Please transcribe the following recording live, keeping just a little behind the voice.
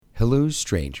Hello,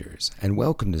 strangers, and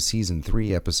welcome to Season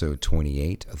 3, Episode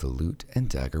 28 of the Loot and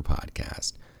Dagger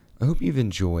Podcast. I hope you've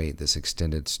enjoyed this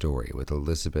extended story with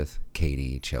Elizabeth,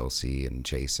 Katie, Chelsea, and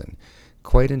Jason.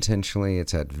 Quite intentionally,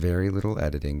 it's had very little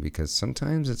editing because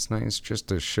sometimes it's nice just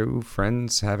to show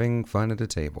friends having fun at a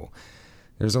table.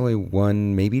 There's only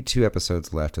one, maybe two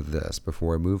episodes left of this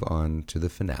before I move on to the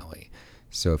finale.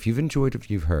 So if you've enjoyed what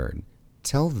you've heard,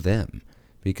 tell them,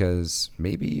 because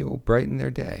maybe you'll brighten their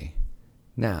day.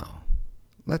 Now,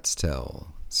 let's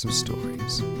tell some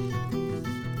stories.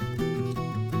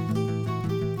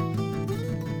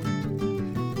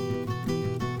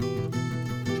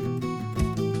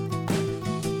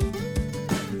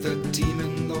 The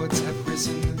demon lords have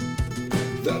risen.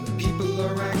 The people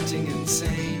are acting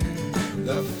insane.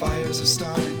 The fires have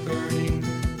started burning.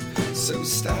 So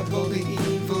stab all the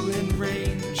evil in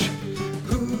range.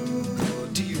 Who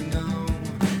do you know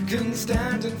can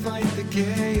stand and fight the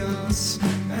chaos?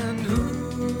 And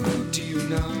who do you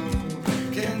know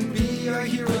can be our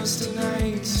heroes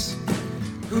tonight?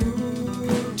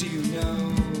 Who do you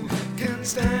know can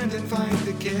stand and fight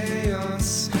the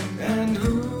chaos? And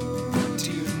who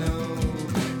do you know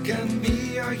can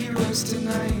be our heroes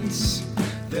tonight?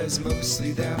 There's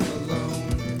mostly them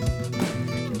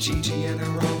alone, Gigi and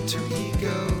her alter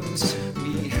egos.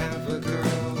 We have a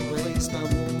girl raised by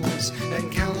wolves,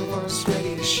 and Calavar's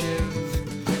ready to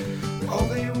shiv. All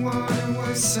they wanted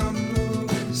was some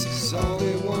moves, all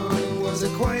they wanted was a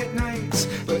quiet night.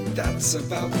 But that's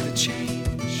about to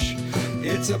change,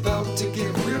 it's about to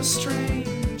get real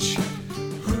strange.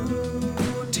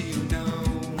 Who do you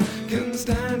know can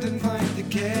stand and fight the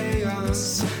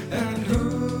chaos? And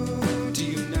who do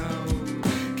you know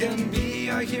can be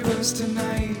our heroes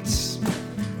tonight?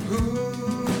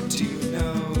 Who do you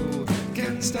know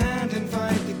can stand and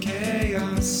fight the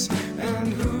chaos?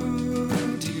 And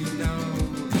who do you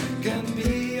know can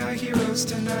be our heroes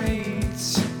tonight?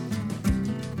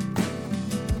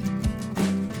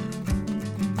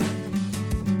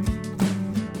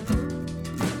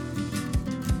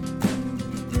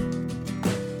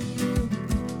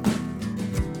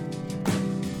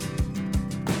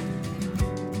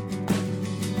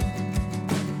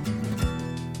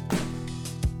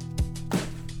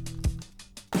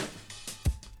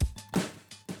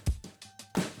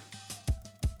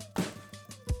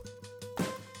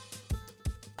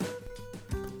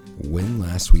 When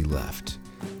last we left,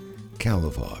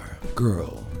 Calavar,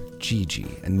 Girl,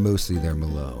 Gigi, and mostly their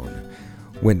Malone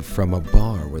went from a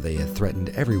bar where they had threatened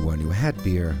everyone who had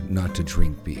beer not to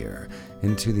drink beer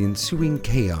into the ensuing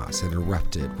chaos that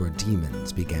erupted where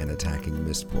demons began attacking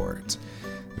Mistport.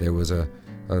 There was a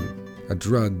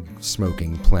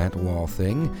drug-smoking plant wall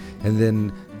thing, and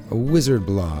then a wizard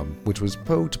blob which was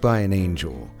poked by an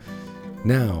angel.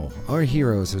 Now, our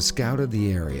heroes have scouted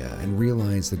the area and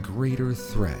realized the greater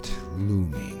threat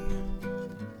looming.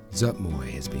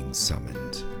 Zupmoy is being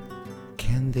summoned.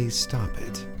 Can they stop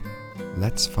it?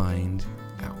 Let's find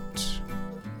out.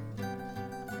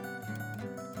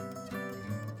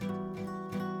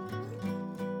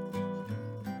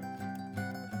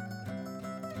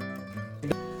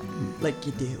 Like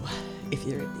you do, if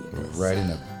you're in the abyss. We're right in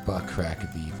the butt crack of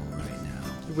evil right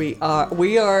now.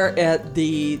 We are at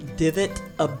the divot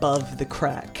above the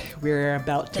crack. We're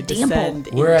about to The dimple. descend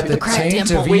We're at into the crack taint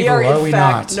dimple. of We evil, are are in we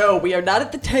fact, not? no, we are not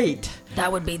at the taint.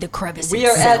 That would be the crevice We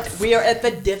are itself. at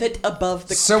the divot above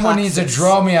the Someone needs to coccyx.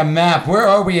 draw me a map. Where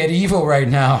are we at evil right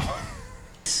now?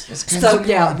 So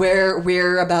yeah,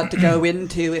 we're about to go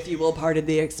into, if you will pardon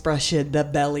the expression, the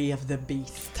belly of the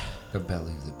beast. The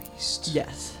belly of the beast.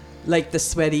 Yes, like the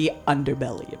sweaty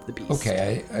underbelly of the beast.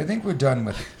 Okay, I think we're done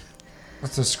with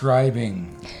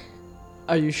describing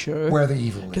Are you sure? where the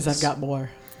evil is. Because I've got more.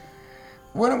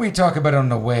 Why don't we talk about it on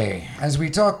the way? As we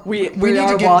talk, We need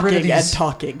are to get walking rid of these. and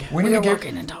talking. We need We to are get.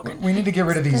 walking and talking. We need to get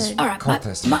rid of these All right,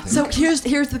 cultists. my- I think. So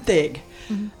here's the thing.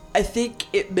 I think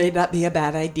it may not be a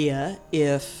bad idea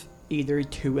if either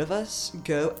two of us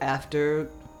go after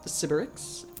the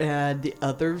Sybarix and the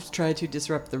others try to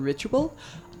disrupt the ritual,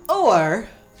 or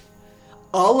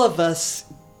all of us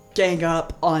gang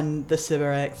up on the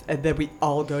Sybarix and then we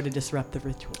all go to disrupt the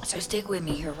ritual. So stick with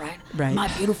me here, right? Right. My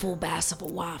beautiful bass of a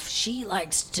wife, she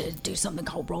likes to do something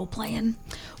called role playing,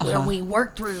 where we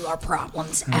work through our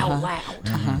problems out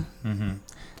loud.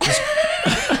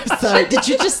 Sorry, did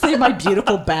you just say my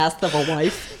beautiful bast of a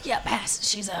wife? Yeah, bass.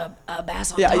 She's a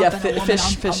bass on Yeah, top yeah, and a woman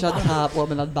fish on bottom. top,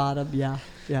 woman on bottom, yeah.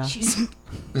 She's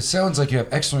It sounds like you have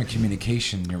excellent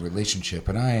communication in your relationship,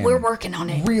 and I am. We're working on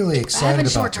it. Really excited Having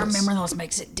about short-term this. memory loss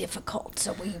makes it difficult,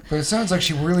 so we. But it sounds like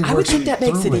she really works I would think that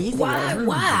makes through it easier.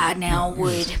 Why now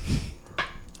would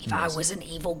if I was an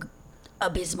evil,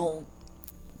 abysmal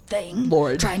thing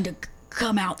Lord. trying to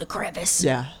come out the crevice.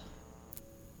 Yeah.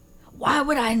 Why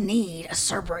would I need a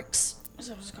Cerberus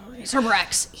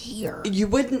here? You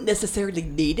wouldn't necessarily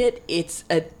need it. It's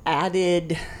an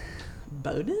added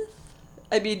bonus.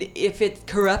 I mean, if it's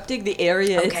corrupting the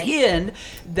area it's Okay. in,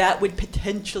 that would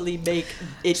potentially make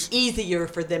it easier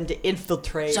for them to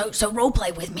infiltrate. So role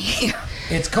play with me here.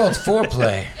 It's called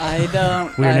foreplay. I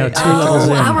don't. We're now I- 2 levels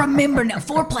in. I remember now.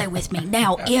 Foreplay with me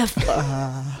now. If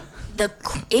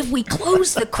we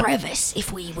close the crevice,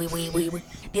 if we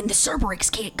then the Cerberus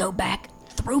can't go back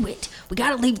through it. We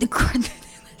gotta leave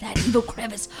that evil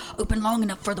crevice open long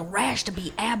enough for the rash to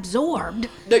be absorbed.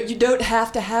 No, you don't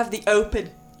have to have the open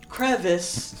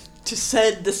crevice to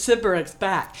send the Sybarix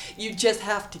back. You just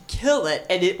have to kill it,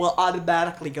 and it will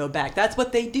automatically go back. That's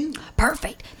what they do.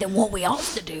 Perfect. Then what we ought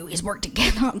to do is work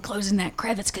together on closing that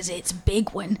crevice because it's a big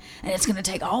one, and it's gonna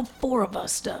take all 4 of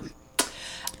us to.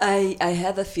 I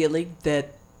have a feeling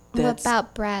that. What That's,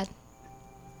 about Brad?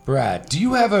 Brad, do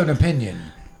you have an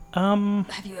opinion?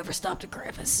 Have you ever stopped a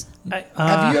crevice?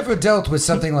 Have you ever dealt with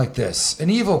something like this? An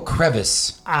evil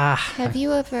crevice? Have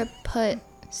you ever put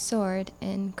sword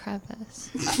in crevice?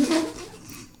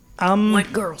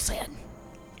 What girl said?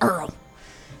 Earl.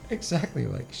 Exactly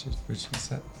like what she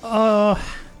said.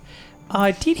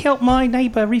 I did help my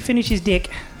neighbour refinish his deck.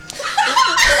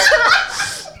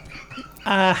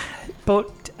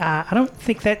 But I don't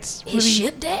think that's His really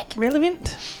ship deck?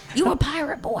 relevant. You a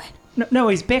pirate boy? No,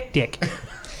 his back deck.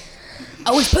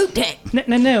 Oh, his poop deck.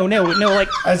 No, like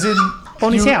As in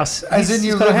on his you- house. As in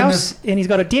you he's got a live in house, and he's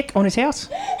got a deck on his house.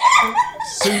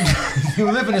 So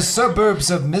you live in the suburbs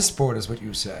of Mistport, is what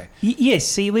you say.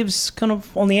 Yes, he lives kind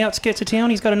of on the outskirts of town.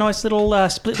 He's got a nice little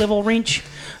split level wrench,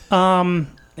 and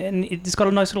it's got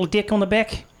a nice little deck on the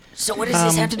back. So what does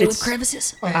this have to do with it's-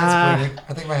 crevices? My head's bleeding.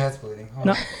 I think my head's bleeding. Hold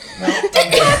No. on.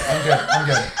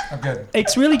 I'm good.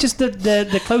 It's really just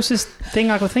the closest thing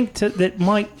I could think to that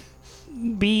might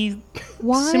be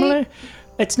Why? similar.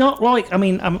 It's not like I'm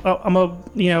a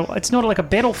it's not like a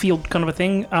battlefield kind of a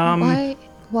thing.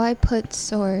 Why put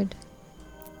sword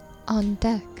on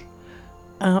deck?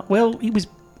 Well, it was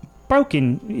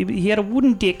broken. He had a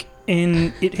wooden deck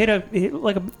and it had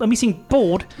a missing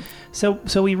board, so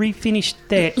we refinished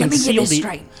that Let and me get sealed this it.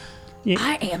 straight. Yeah.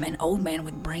 I am an old man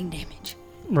with brain damage.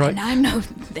 Right. And I know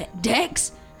that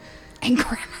decks and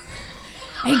crap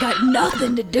ain't got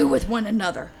nothing to do with one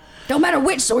another. Don't matter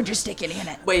which sword you're sticking in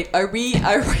it. Wait, are we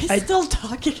still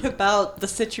talking about the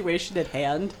situation at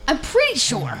hand? I'm pretty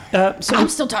sure. So I'm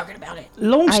still talking about it.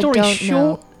 long I story don't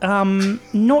short,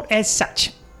 not as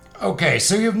such. Okay,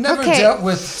 so you've never Okay. dealt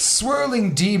with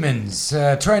swirling demons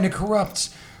trying to corrupt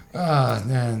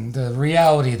the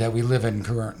reality that we live in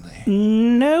currently.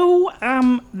 No,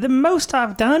 the most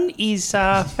I've done is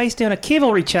face down a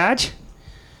cavalry charge.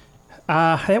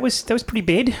 That was pretty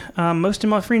bad. Most of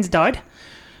my friends died.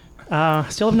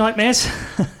 Still have nightmares.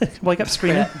 Wake up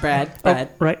screaming. Brad. Oh,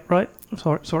 right.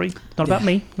 Sorry. Not about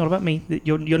me. Not about me.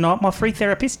 You're not my free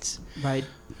therapists. Right.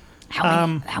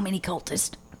 How many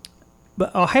cultists?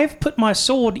 But I have put my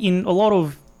sword in a lot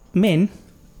of men,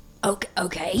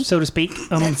 Okay. so to speak.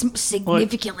 That's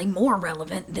significantly more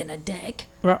relevant than a deck.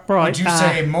 Right. Would you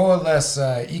say more or less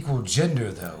equal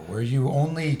gender, though? Were you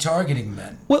only targeting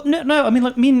men? Well, no. I mean,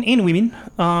 like men and women.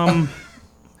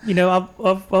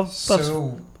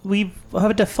 We've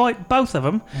had to fight both of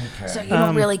them. Okay. So you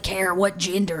don't really care what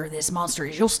gender this monster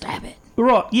is. You'll stab it.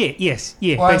 Right?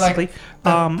 Yeah. Well, basically,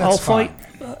 that's I'll fine.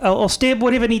 fight. I'll stab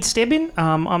whatever needs stabbing.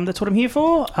 That's what I'm here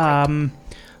for.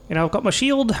 I've got my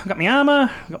shield, I've got my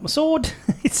armor, I've got my sword.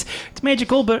 It's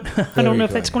magical, but I don't know if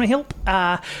good. that's going to help.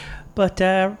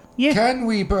 Yeah, Can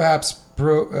we perhaps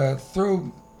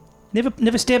throw...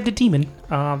 never stabbed a demon.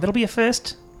 That'll be a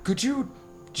first. Could you,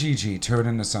 Gigi, turn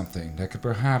into something that could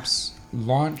perhaps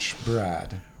launch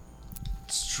Brad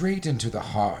straight into the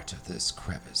heart of this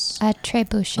crevice? A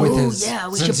trebuchet. With Oh, his, yeah,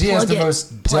 we since should he has plug the it.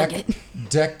 most Plug it.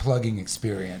 deck plugging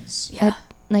experience. Yeah.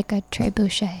 Like a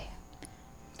trebuchet.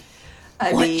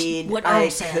 I What- mean, what I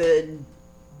Earl said.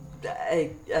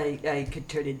 I could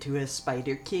turn into a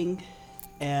Spider King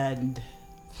and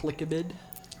flick him in.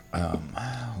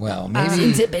 Well, maybe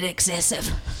Seems a bit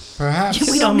excessive. perhaps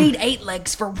We don't need 8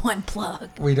 legs for one plug.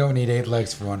 we don't need 8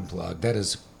 legs for one plug. That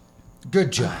is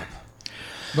good job.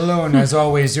 Malone, as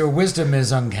always, your wisdom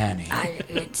is uncanny.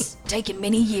 It's taken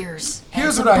many years. And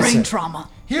Here's some what I brain say. trauma.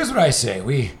 Here's what I say.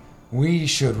 We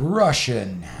should rush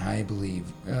in, I believe,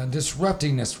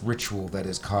 disrupting this ritual that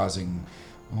is causing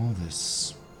all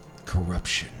this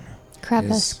corruption. Crevice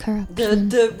Yes. corruption.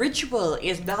 The ritual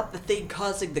is not the thing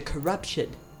causing the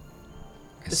corruption.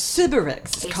 The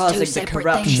Sybarix is It's causing two the separate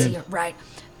corruption. things here, right?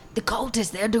 The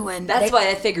cultists, they're doing... That's why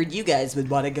I figured you guys would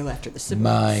want to go after the Sybarex.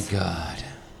 My God.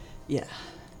 Yeah.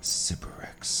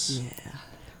 Sybarex. Yeah.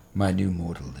 My new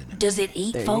mortal enemy. Does it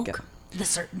eat There you folk? go.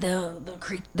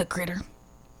 The critter?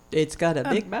 It's got a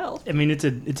big mouth. I mean, it's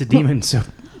a demon, so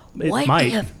it What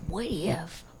might. if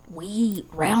we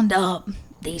round up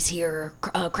these here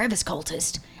crevice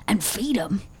cultists and feed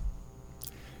them?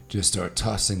 Just start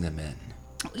tossing them in.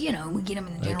 You know, we get him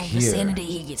in the Like general here. vicinity.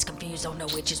 He gets confused, don't know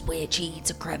which is which. He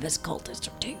eats a crevice cultist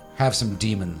or two. Have some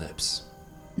demon lips.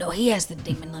 No, he has the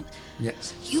demon lip.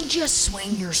 Yes. You just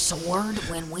swing your sword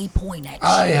when we point at you.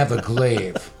 I have a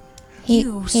glaive.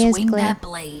 You he has swing glaive. that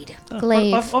blade.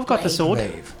 Glaive. I've got the Glaive. sword.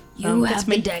 Glaive. You that's have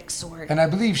the me. dex sword. And I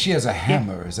believe she has a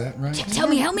hammer, is that right? Tell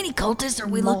me, how many cultists are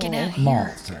we looking at here? Maul.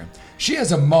 Sorry. She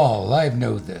has a maul. I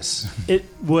know this. It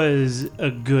was a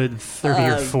good 30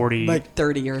 or 40. Like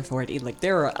 30 or 40. Like,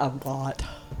 there are a lot.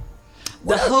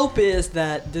 The hope is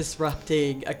that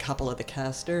disrupting a couple of the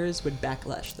casters would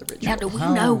backlash the ritual. Now, do we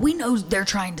know? We know they're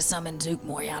trying to summon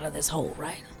Zookmoy out of this hole,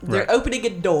 right? They're opening a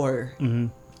door.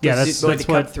 Yeah, for that's Zootmoy to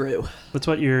come what through. that's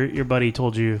what your buddy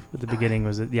told you at the beginning.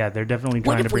 Was that they're definitely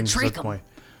What trying to if we bring trick 'em? Zookmoy.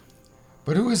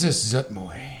 But who is this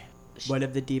Zutmoy? One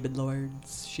of the demon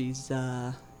lords. She's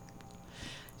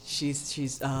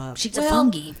She's well, a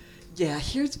fungi. Yeah,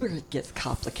 here's where it gets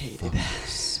complicated.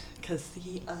 Because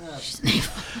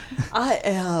I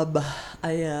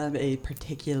am a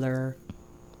particular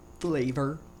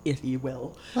flavor, if you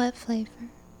will. What flavor?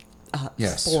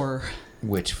 Yes. Spore.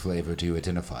 Which flavor do you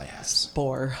identify as?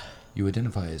 Spore. You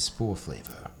identify as spore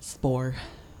flavor. Spore.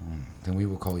 Then we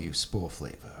will call you spore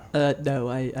flavor. No,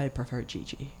 I prefer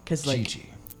Gigi. Because, like, Gigi.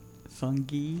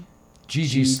 fungi.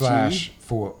 Gigi slash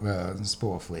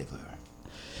spore flavor.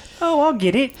 Oh, I'll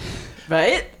get it.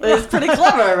 Right? It's pretty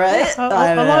clever, right?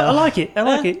 I like it. I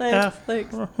like it.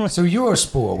 Thanks. So you're a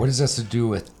spore. What does this to do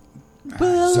with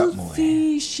Well, Zutmoy?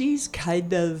 see, she's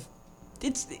kind of...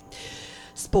 It's...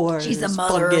 Spores. She's the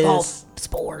mother of all fungus,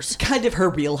 spores. kind of her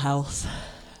wheelhouse.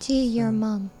 Gee, your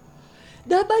mom.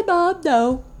 Not my mom,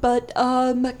 no, but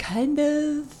kind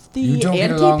of the You don't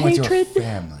get along with your anti-patron.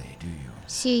 family, do you?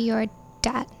 She your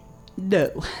dad.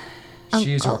 No.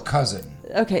 She's your cousin.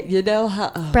 Okay, you know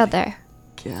how... Oh, Brother.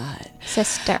 God.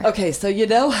 Sister. Okay, so you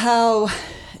know how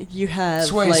you have,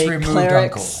 Sway's like, removed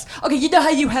clerics... Okay, you know how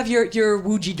you have your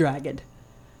Wuji dragon?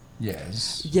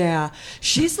 Yes. Yeah.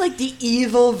 She's like the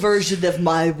evil version of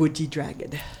my Wuji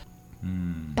dragon.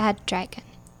 Bad dragon.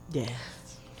 Yeah.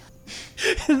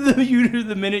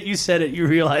 The minute you said it, you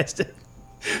realized it.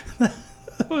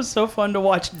 That was so fun to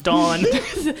watch Dawn.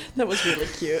 That was really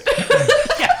cute.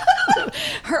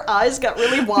 Her eyes got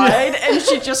really wide, and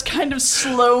she just kind of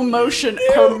slow motion,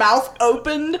 her mouth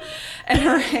opened, and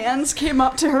her hands came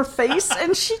up to her face,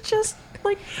 and she just,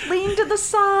 like, leaned to the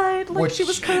side, like What she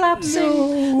was sh-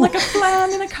 collapsing, like a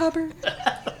flan in a cupboard.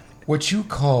 What you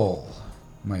call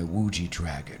my Wuji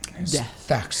dragon is Yeah.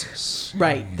 Thaxus.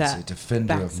 Right, He's that. a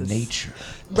defender Thaxus. of nature.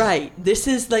 Right, this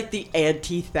is like the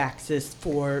anti-Thaxus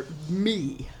for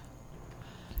me.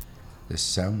 This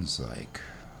sounds like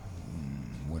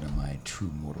one of my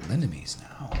true mortal enemies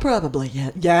now. Probably,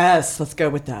 yeah. Yes, let's go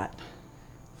with that.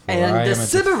 For I And the am a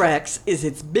Sybarex is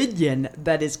its minion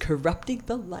that is corrupting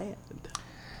the land.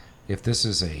 If this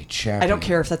is a champion... I don't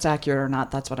care if that's accurate or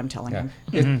not, that's what I'm telling Yeah.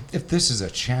 you. If this is a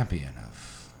champion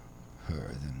of her,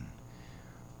 then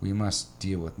we must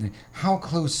deal with... How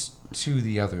close to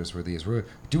the others were these?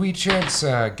 Do we chance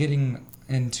getting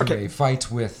into Okay. a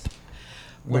fight with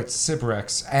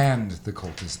Sybarex and the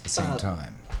cultists at the same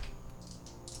time?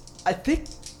 I think,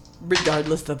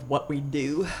 regardless of what we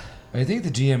do, I think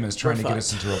the GM is trying to get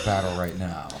us into a battle right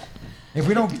now. If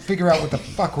we don't figure out what the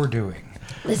fuck we're doing.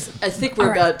 I think we're All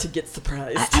right. about to get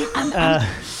surprised.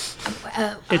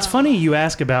 It's funny you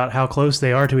ask about how close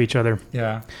they are to each other.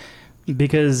 Yeah.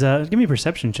 Because, give me a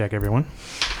perception check, everyone.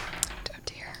 Oh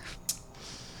dear.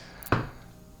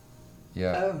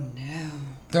 Yeah. Oh no.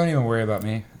 Don't even worry about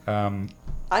me.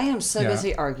 I am so Yeah.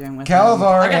 busy arguing with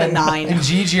Calavar him. I got a and, 9. and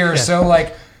Gigi are so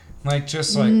like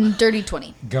just like Dirty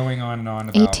 20. going on and on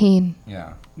about 18.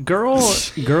 Yeah.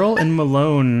 Girl and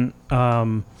Malone,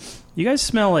 you guys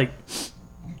smell like...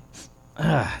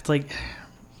 it's like...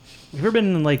 Have you ever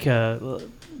been in like going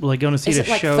to see Is a it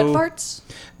like show? foot farts?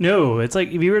 No, it's like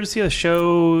if you were to see a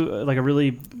show, like a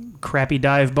really crappy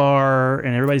dive bar,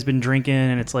 and everybody's been drinking,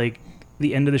 and it's like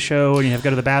the end of the show, and you have to go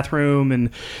to the bathroom, and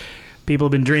people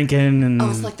have been drinking, and Oh,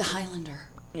 it's like the Highlander.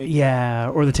 yeah,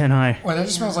 or the 10 High. Well, that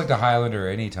just smells like the Highlander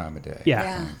any time of day.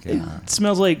 Yeah. Yeah. It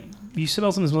smells like you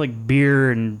smell something that smells like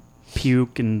beer and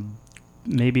puke and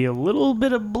maybe a little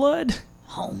bit of blood.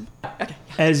 Home.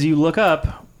 As you look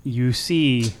up, you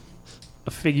see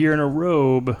a figure in a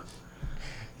robe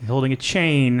holding a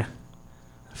chain.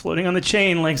 Floating on the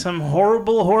chain like some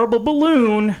horrible, horrible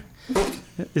balloon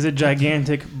is a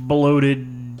gigantic,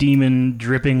 bloated demon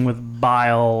dripping with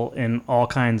bile and all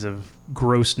kinds of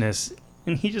grossness.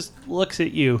 And he just looks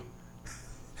at you,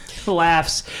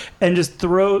 laughs, and just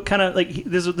kind of like,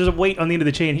 there's a weight on the end of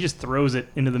the chain. He just throws it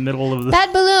into the middle of the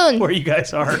Bad balloon. where you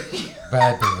guys are.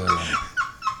 Bad balloon.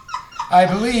 I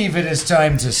believe it is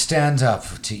time to stand up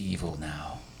to evil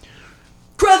now.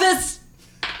 Crevice!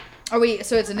 Are we?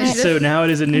 So it's initiative. So now it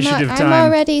is initiative I'm time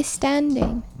already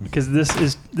standing. because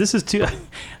this is too.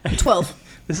 12.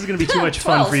 This is going to be too much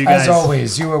fun for you guys. As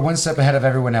always, you are one step ahead of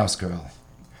everyone else, girl.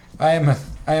 I am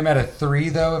at a 3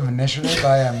 though of initiative.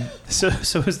 I am. So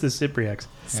is the Cypriox.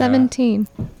 17.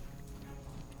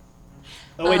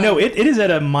 Oh wait, no, it is at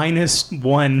a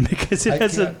 -1 because it I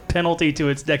has a can't- penalty to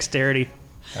its dexterity.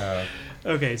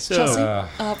 Okay, so Chelsea, why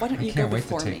don't you go can't wait to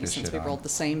before take me this since shit we on. rolled the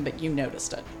same, but you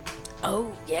noticed it.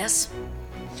 Oh, yes.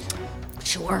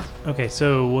 Sure. okay,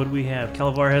 so what do we have?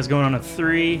 Calavar has going on a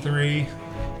 3. 3.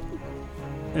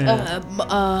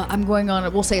 I'm going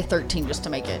on. We'll say a 13 just to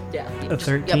make it. Yeah. A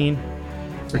 13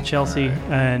 for Chelsea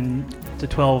and the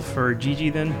 12 for Gigi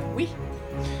then. We.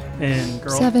 And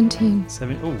girl 17.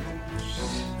 7. Oh.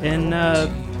 And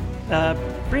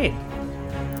Braid.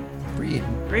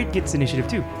 Braid gets initiative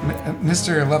too.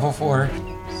 Mr. Level 4.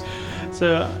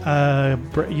 So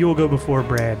you will go before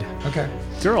Brad. Okay.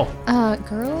 Girl.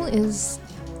 Girl is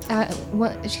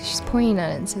she's pointing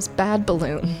at it and says bad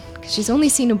balloon. 'Cause she's only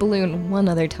seen a balloon one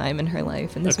other time in her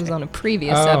life, and this was on a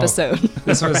previous episode.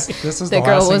 This was The the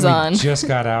girl last was thing on. we just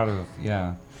got out of.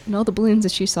 Yeah. And all the balloons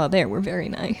that she saw there were very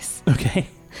nice. Okay.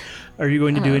 Are you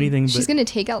going to do anything? She's going to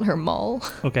take out her maul.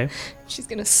 Okay. She's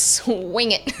going to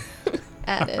swing it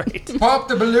at it. Right. Pop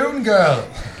the balloon, girl.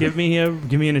 Give me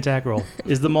an attack roll.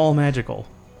 Is the maul magical?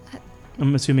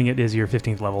 I'm assuming it is your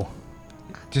 15th level.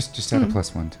 Just add a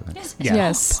 +1 to it. Yes. Yeah.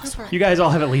 Yes. You guys all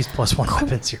have at least +1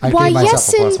 weapons here. I Why, gave myself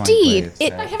yes, a +1 indeed.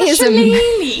 grade, It so- is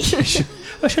a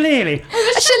Oh, shillelagh.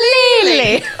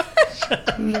 shillelagh.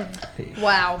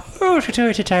 Wow. Oh,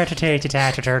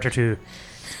 ta-ta-ta-ta-ta-ta-ta-ta-ta-ta.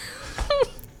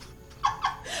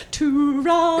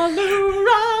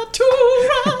 Toora-loora,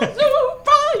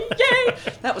 toora-loora, yay!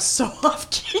 That was so off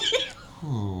key.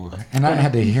 Ooh, and I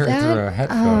had to hear it through a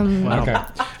headphone. Wow. Okay.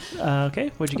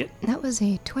 Okay, what'd you get? That was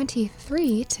a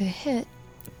 23 to hit.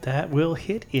 That will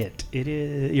hit it. It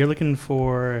is. You're looking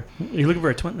for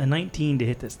a 19 to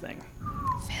hit this thing.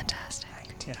 Fantastic.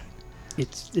 Yeah.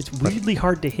 It's weirdly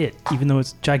hard to hit, even though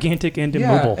it's gigantic and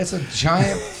Yeah, immobile. it's a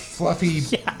giant, fluffy.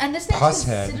 And this thing's Pus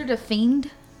head. considered a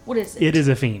fiend? What is it? It is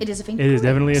a fiend. It is a fiend. It is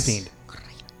definitely a Great.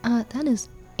 fiend. That is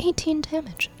 18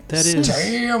 damage. That is.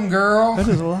 Damn, girl. That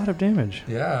is a lot of damage.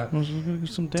 Yeah.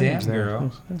 Some damage Damn, there.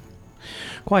 girl.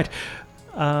 Quite.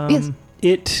 Yes.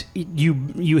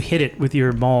 You hit it with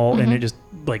your maul, and it just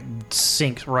like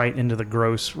sinks right into the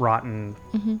gross, rotten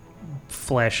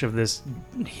flesh of this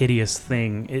hideous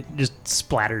thing. It just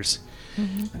splatters.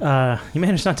 You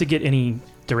manage not to get any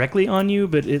directly on you,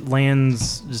 but it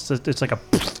lands. It's like a,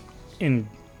 and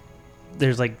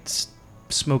there's like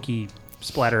smoky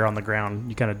splatter on the ground.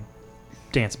 You kind of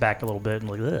dance back a little bit and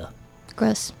like, ugh.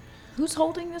 Gross. Who's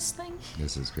holding this thing?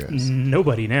 This is gross.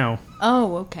 Nobody now.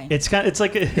 Oh, okay. It's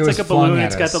like a was balloon. flung at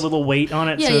It's got us. the little weight on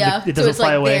it, Yeah, so yeah. it So doesn't it's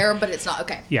fly like away. there, but it's not.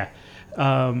 Okay. Yeah.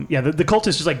 The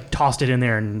cultist just like tossed it in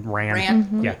there and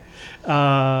ran. Yeah.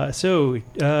 So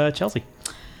Chelsea.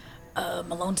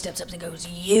 Malone steps up and goes,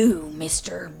 "You,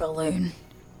 Mr. Balloon,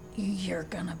 you're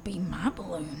gonna be my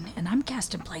balloon, and I'm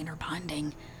casting planar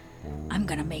binding. I'm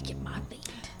gonna make it my fiend."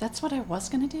 That's what I was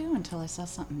gonna do until I saw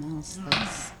something else.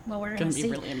 That's Well, we're gonna gonna be see.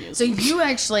 really amusing. So you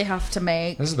actually have to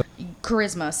make This is the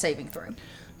charisma saving throw.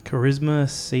 Charisma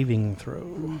saving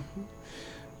throw.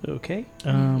 Okay.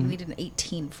 You need an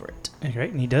 18 for it. Okay,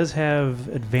 and he does have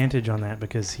advantage on that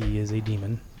because he is a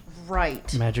demon.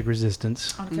 Right. Magic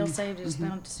resistance. On a fail save, it is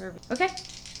bound to serve. Okay.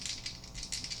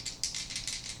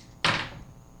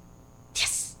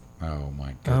 Yes. Oh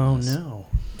my Oh goodness. no.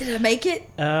 Did I make it?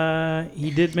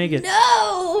 He did make it.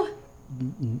 No.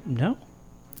 No.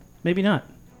 Maybe not.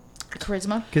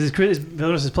 Charisma. Because his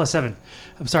bonus is +7.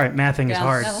 I'm sorry, mathing is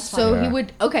hard. no, that's So Yeah. he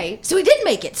would. Okay. So he did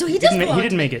make it. So he does. He belong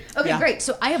didn't to me. make it. Okay, Yeah. great.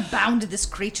 So I have bound this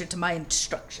creature to my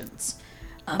instructions.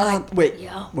 wait,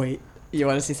 Yeah. wait. You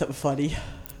want to see something funny?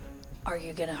 Are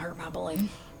you gonna hurt my balloon?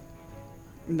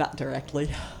 Not directly.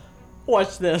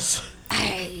 Watch this.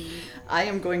 Hey. I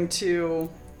am going to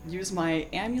use my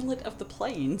Amulet of the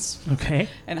Planes, Okay.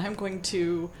 and I'm going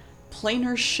to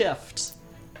planar shift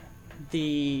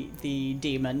the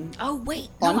demon Oh wait.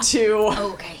 No, onto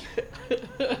Oh, okay.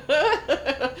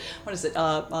 what is it?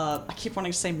 I keep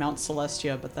wanting to say Mount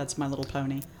Celestia, but that's My Little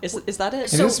Pony. Is that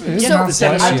it? It is Yeah, Mount the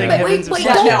seven Celestia. mountain Wait, heavens of wait,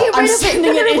 Celestia. don't No, get I'm rid of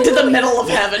sending it into the middle of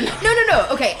heaven. No.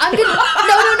 Okay, I'm gonna.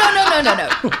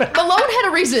 No. Malone had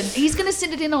a reason. He's gonna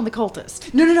send it in on the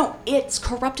cultist. No. It's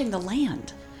corrupting the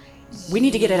land. We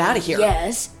need to get it out of here.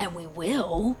 Yes, and we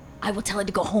will. I will tell it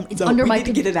to go home. It's No, under we my need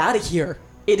to get it out of here.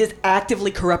 It is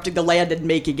actively corrupting the land and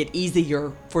making it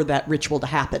easier for that ritual to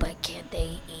happen. But can't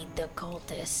they eat the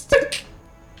cultist?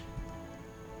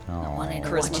 I wanted to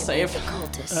Charisma watch save. it with the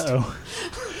cultist. Uh-oh.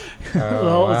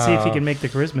 Well, let's see if he wow. can make the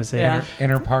charisma save. Yeah.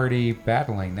 Inter-party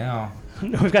battling now.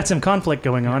 We've got some conflict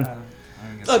going on.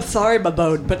 I'm sorry,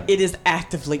 Mabone, but it is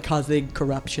actively causing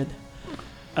corruption.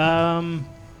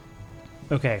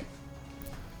 Okay.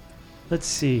 Let's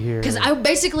see here. Because I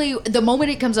basically, the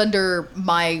moment it comes under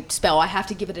my spell, I have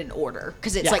to give it an order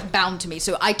because it's Yeah. like bound to me.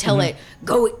 So I tell it,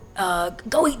 Go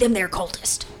eat them there,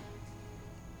 cultist.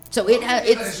 so it has.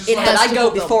 It But has. I to go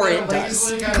fulfill before me. it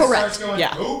does. Correct.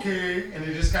 Yeah. Okay, and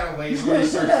it just kind of lays there and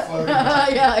starts floating.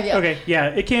 Yeah. Okay, yeah,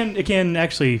 it can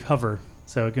actually hover,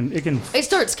 so it can It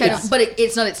starts kind Yes. of, but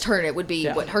it's not its turn. It would be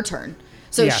Yeah. her turn.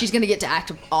 So Yeah. she's gonna get to act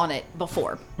on it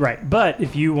before. right. But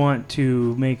if you want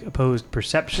to make opposed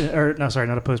perception, or no, sorry,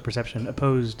 not opposed perception,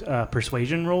 opposed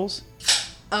persuasion rolls.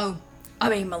 Oh, I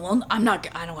mean, Malone, I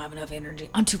don't have enough energy.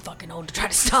 I'm too fucking old to try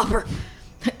to stop her.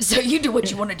 So you do what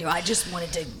you want to do. I just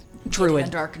wanted to get it Druid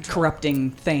under our control.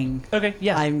 corrupting thing. Okay,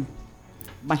 yeah.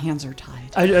 My hands are tied.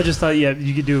 I just thought, yeah,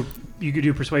 you could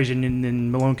do persuasion, and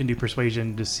then Malone can do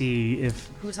persuasion to see if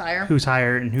Who's higher? who's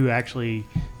higher and who actually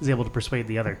is able to persuade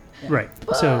the other. Right.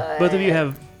 So both of you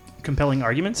have compelling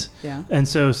arguments. Yeah. And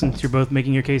so since you're both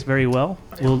making your case very well,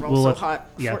 we'll roll so let, hot.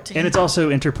 yeah. 14. And it's also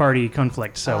inter-party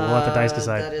conflict, so we'll let the dice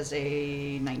decide. That is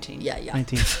a 19. Yeah.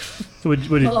 19. What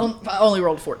did, Malone I only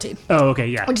rolled 14. oh, okay,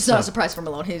 yeah. Which is not a So- surprise for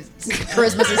Malone. His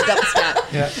charisma's his double stat.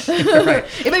 Yeah.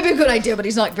 It may be a good idea, but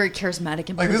he's not very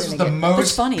charismatic in Like, this was the presenting it.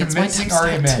 most funny, it's my convincing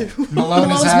type stat, argument Malone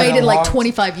has Malone's had made in it a like long-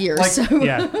 25 years. Like- So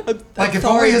Yeah. Like, if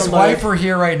sorry, only his Malone. wife were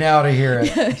here right now to hear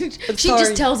it. she sorry.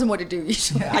 just tells him what to do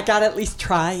usually. I gotta at least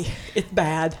try. It's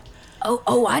bad.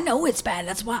 Oh, I know it's bad.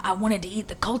 That's why I wanted to eat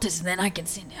the cultist, and then I can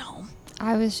send it home.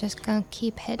 I was just gonna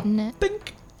keep hitting it.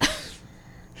 Bink.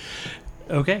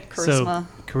 Okay, Charisma. so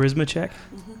charisma check.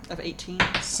 Of 18.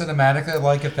 Cinematically,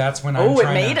 like if that's when I'm Oh, it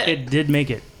trying made to... it. It did make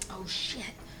it. Oh shit.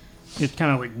 It's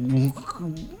kind of like,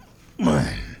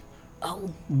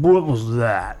 Oh, what was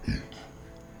that?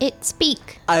 It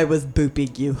speak. I was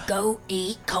booping you. go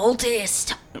eat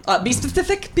cultist. Be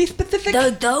specific. Be specific.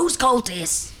 Those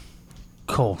cultists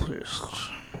Cultists.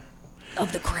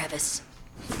 of the crevice.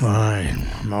 Fine,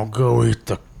 I'll go eat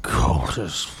the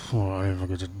cultists before I ever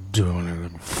get to do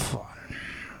anything fun.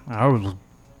 I was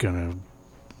gonna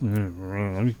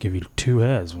let me give you 2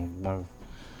 heads.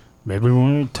 Maybe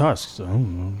one of tusks. I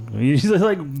don't know. He's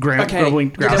like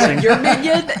grumbling, You know grousing.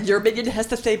 what? Your minion has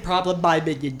the same problem my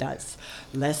minion does.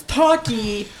 Less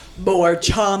talky, more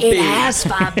chompy. It has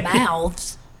 5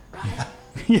 mouths.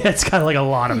 Yeah, it's got like a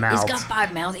lot of mouths. It's got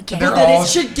 5 mouths. It can't. They're Then all- it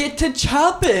should get to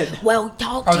chomping. Well,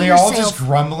 talk Are to they yourself. all just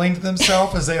grumbling to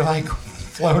themselves as they, like,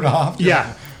 float off?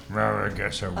 Yeah. Well, I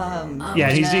guess I will.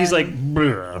 Yeah, he's like,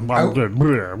 "Bleh, I'm good.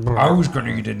 bleh, bleh." I was going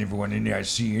to eat anyone in I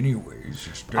see anyways.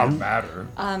 It doesn't matter.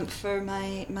 For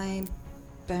my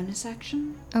bonus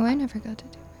action, Oh, I never got to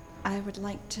do. I would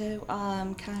like to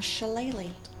cast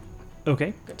Shillelagh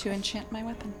Okay, to enchant my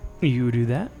weapon. you do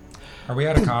that. Are we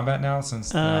out of combat now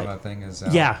since now that thing is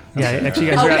out? Yeah, actually,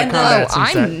 you guys Oh, are out of and combat Oh,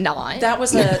 since I'm not. That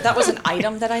was an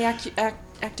item that I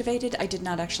activated. I did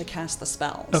not actually cast the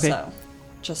spell. Okay. So,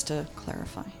 just to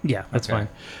clarify. Yeah, that's Okay.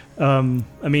 fine.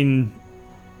 I mean,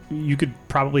 you could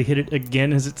probably hit it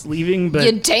again as it's leaving, but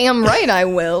You're damn right I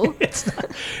will. it's not,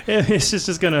 it's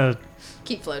just gonna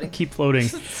Keep floating. keep floating.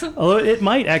 Although it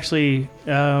might actually.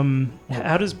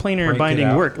 How does planar Break it binding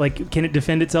out. work? Like, can it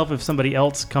defend itself if somebody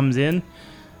else comes in?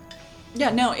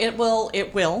 Yeah, no, it will.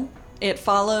 It will. It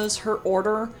follows her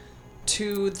order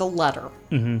to the letter.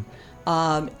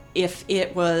 If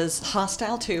it was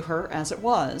hostile to her, as it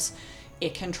was,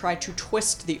 it can try to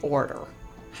twist the order.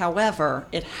 However,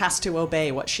 it has to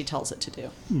obey what she tells it to do.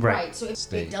 Right. So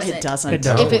Stay. it doesn't. It doesn't. It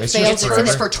doesn't. If it It's fails, just it's in it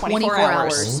forever. for 24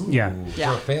 hours. Yeah.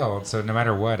 Yeah. So it failed. So no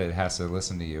matter what, it has to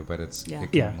listen to you. But it can,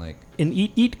 Yeah. like... And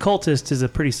eat cultist is a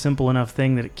pretty simple enough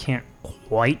thing that it can't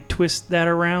quite twist that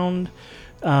around.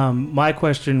 My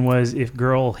question was if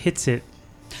girl hits it.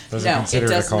 Does No, it consider it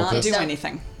it a does not cultist? do No.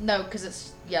 anything. No, because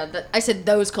it's I said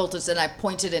those cultists, and I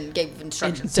pointed and gave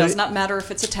instructions. It does not matter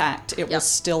if it's attacked. It will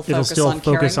still It'll focus still on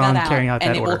focus carrying on that out, carrying out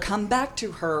and that it order. will come back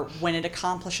to her when it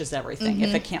accomplishes everything.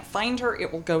 If it can't find her,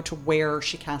 it will go to where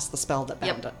she cast the spell that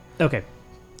bound it, Okay,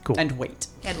 cool. and wait.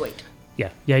 And wait.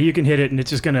 Yeah, you can hit it, and it's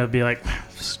just gonna be like,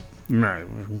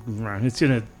 it's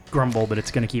gonna grumble, but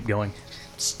it's gonna keep going.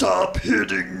 Stop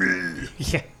hitting me!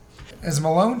 Yeah. As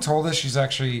Malone told us, she's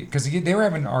actually... Because they were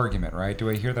having an argument, right? Do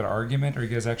I hear that argument? Or you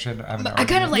guys actually having an I argument?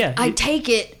 kind of like, Yeah, I take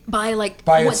it by like,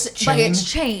 By what's its it- by its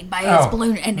chain? chain, by Oh, its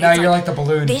balloon. And now it's you're like the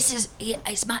balloon. This is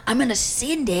it's my. I'm gonna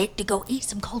send it to go eat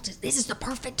some cultists. This is the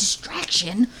perfect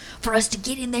distraction for us to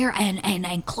get in there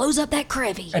and close up that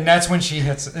crevy. And that's when she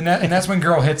hits it. And that's when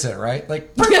girl hits it, right?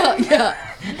 Like... yeah.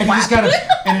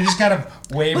 And it just kind of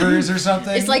wavers or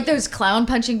something. It's like those clown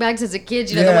punching bags as a kid,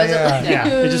 you know, Yeah, the ones yeah. that like, Yeah,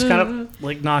 it just kind of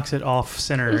like knocks it off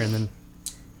center and then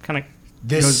kind of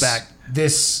goes back.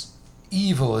 This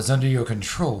evil is under your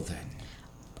control,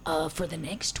 then. For the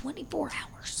next 24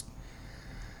 hours.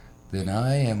 Then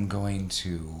I am going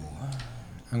to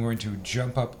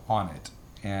jump up on it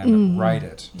and ride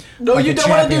it. No, like you a don't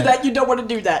want to do champion. that. You don't want to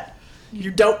do that.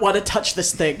 You don't want to touch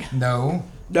this thing. No.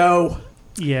 No.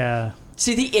 Yeah.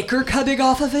 See the ichor coming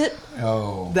off of it?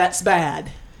 Oh. That's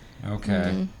bad.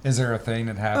 Okay. Is there a thing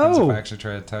that happens if Oh. I actually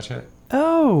try to touch it?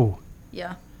 Oh.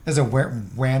 yeah. Is it a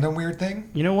random weird thing?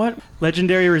 You know what?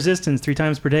 Legendary resistance 3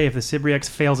 times per day. If the Sibriax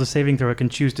fails a saving throw, it can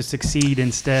choose to succeed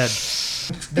instead.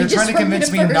 They're just trying to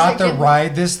convince me remember not to again.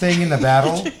 ride this thing in the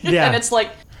battle. Yeah. And it's like,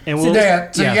 And So,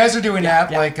 we'll, so you guys are doing that,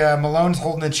 yeah. like Malone's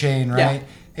holding the chain, right?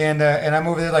 And I'm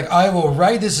over there like, I will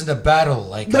ride this into battle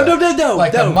like No,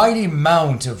 like no. a mighty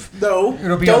mount of... No.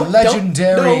 It'll be Don't- a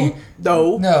legendary...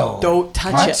 No. No. Don't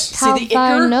touch What? it. See How the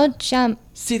far ichor? no jump.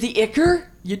 See the ichor?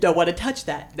 You don't want to touch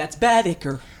that. That's bad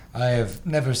ichor. I have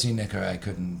never seen Icar. I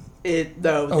couldn't... This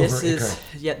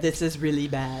is really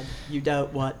bad. You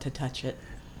don't want to touch it.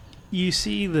 you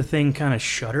see the thing kind of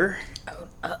shudder,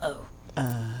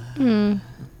 Hmm.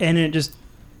 and it just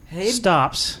Hey,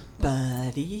 stops.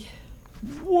 buddy.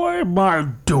 Why am I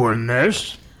doing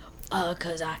this?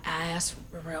 'Cause I asked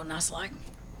real nice like.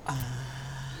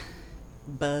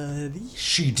 Buddy.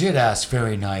 She did ask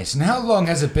very nice. And how long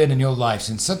has it been in your life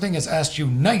since something has asked you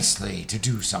nicely to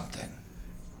do something?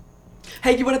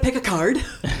 Hey, you want to pick a card?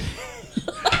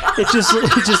 It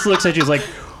just looks at you like,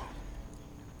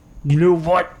 you know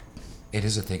what? It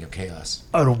is a thing of chaos.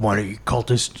 I don't want to eat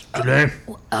cultists today.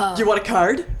 You want a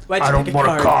card? Why'd you I don't pick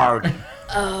want a card.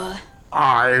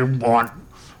 I want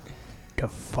to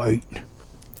fight.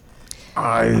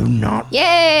 I'm not.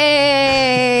 Yay!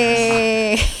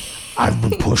 I've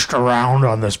been pushed around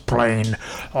on this plane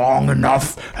long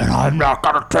enough, and I'm not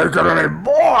gonna take it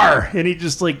anymore. And he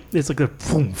just like, it's like a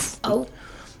poof. Oh,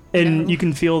 And you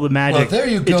can feel the magic. Well, there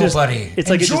you It go, just- buddy. It's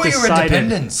like Enjoy it just your decided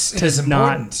independence. It to is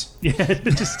important. Not, yeah, it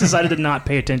just decided to not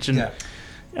pay attention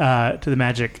Yeah. to the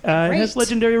magic. It has Great.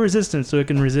 legendary resistance, so it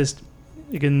can resist.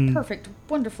 It can. Perfect.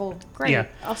 Wonderful. Great. Yeah.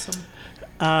 Awesome.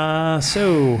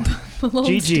 So, Malone's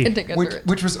GG. standing under it.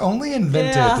 Which was only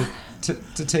invented Yeah.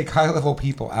 to take high-level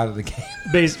people out of the game.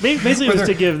 basically, it was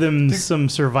to give them some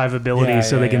survivability Yeah,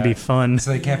 so yeah, they can yeah. be fun.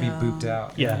 So they can't be booped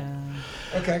out. Yeah.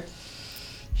 Okay.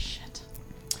 shit.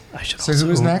 I should So also,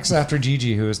 who is next after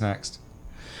Gigi? Who is next?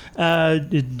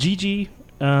 Gigi.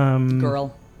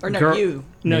 Girl. Or no, girl- you.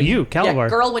 No, you, Calabar. Yeah,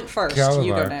 girl went first. You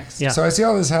Calabar. go next. Yeah. So I see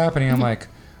all this happening. I'm like,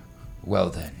 well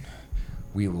then,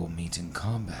 we will meet in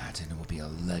combat, and it will be a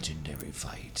legendary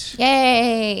fight.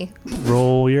 Yay!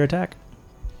 Roll your attack.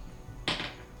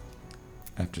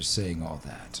 After saying all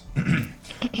that,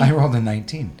 I rolled a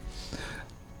 19.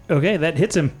 Okay, that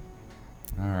hits him.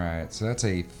 All right, so that's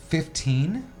a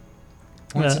 15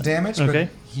 points of damage. okay. But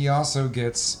he also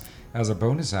gets, as a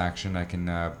bonus action, I can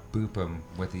boop him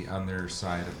with the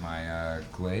underside of my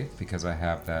glaive because I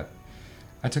have that.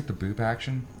 I took the boop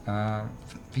action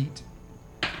feat.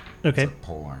 Okay. It's a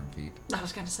polearm feat. I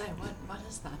was going to say, what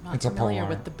is that? I'm not It's a familiar polearm.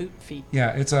 with the boot feet. Yeah,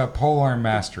 it's a polearm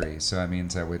mastery. So that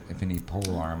means that if I need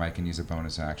polearm, I can use a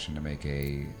bonus action to make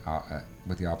a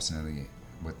with the opposite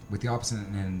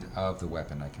end of the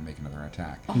weapon. I can make another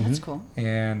attack, Oh, that's cool.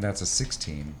 and that's a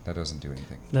 16. That doesn't do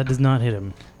anything. That does not hit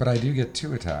him. But I do get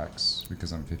 2 attacks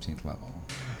because I'm 15th level.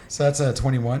 So that's a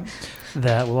 21.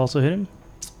 That will also hit him.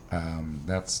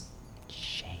 That's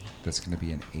going to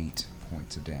be an 8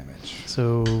 points of damage.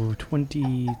 So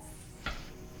 23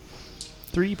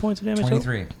 points of damage. total?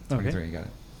 23. 23. Okay. You got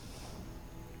it.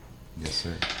 Yes,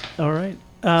 sir. All right.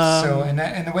 So and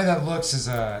the way that looks is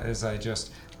I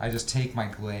just I just take my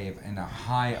glaive in a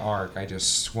high arc. I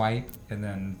just swipe and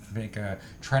then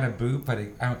try to boot, but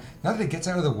not that it gets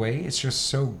out of the way. It's just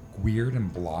so weird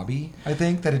and blobby. I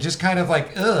think that it just kind of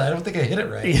like, I don't think I hit it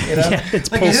right. You know? Yeah,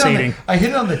 it's like pulsating. I hit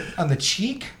it on the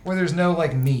cheek where there's no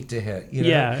like meat to hit. You know?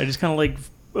 Yeah, it just kind of like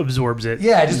absorbs it.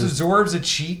 Yeah, it just absorbs a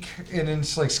cheek and then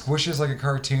just like squishes like a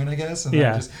cartoon, I guess. And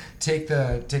then I just take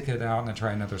it out and I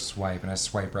try another swipe, and I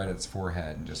swipe right at its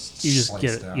forehead and just slice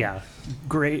get down. it. Yeah,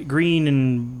 green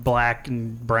and black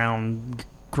and brown,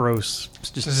 gross.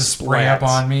 Just spray up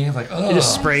on me like, oh, it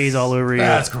just sprays all over you.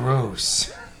 That's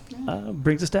gross.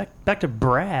 Brings us back to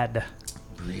Brad.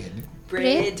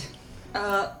 Bread.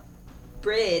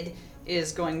 Bread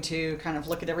is going to kind of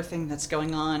look at everything that's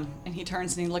going on, and he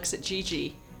turns and he looks at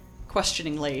Gigi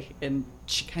questioningly, and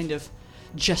she kind of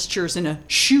gestures in a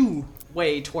shoo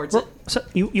way towards it. So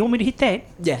you want me to hit that?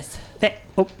 Yes. That?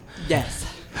 Oh, Yes.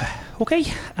 okay.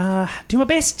 Do my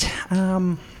best.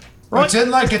 Right.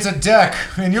 Pretend like it's a deck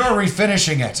and you're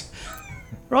refinishing it.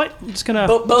 Right. I'm just gonna.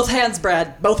 Both hands,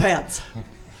 Brad. Both hands.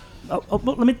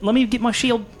 Let me get my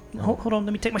shield. Hold on.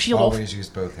 Let me take my shield off. Always use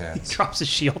both hands. He drops his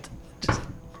shield.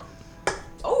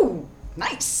 Oh,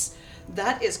 nice.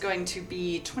 That is going to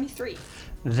be 23.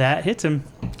 That hits him.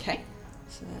 Okay.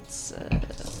 So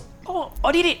that's... Oh,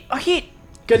 I did it. I hit.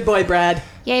 Good boy, Brad.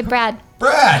 Yay, Brad.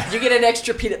 Brad! You get an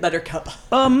extra peanut butter cup.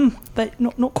 That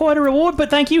not quite a reward, but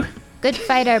thank you. Good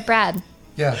fighter, Brad.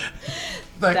 Yeah.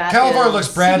 Like That Calavar is- looks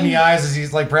Brad in the eyes as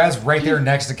he's like, Brad's right there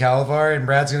next to Calavar, and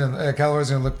Calavar's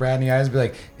gonna look Brad in the eyes and be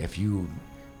like, if you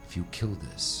kill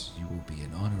this, you will be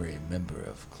an honorary member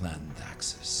of Clan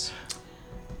Thaxus.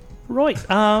 Right.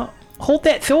 Hold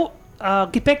that thought. I'll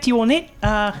get back to you on that.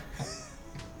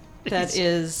 That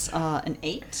is an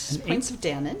 8 points of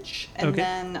damage. And Okay.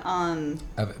 then,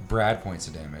 Brad points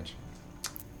of damage.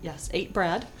 yes, 8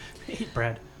 Brad.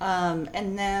 Brad.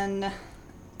 And then,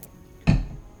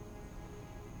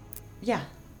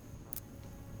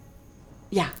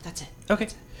 yeah, that's it. Okay.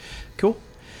 Cool.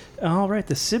 All right.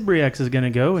 The Sibriax is gonna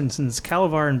go, and since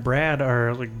Calavar and Brad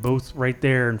are like both right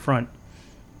there in front,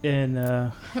 and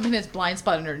I mean, it's blind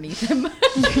spot underneath him.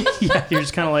 yeah, you're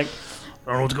just kind of like,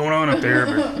 I don't know what's going on up there.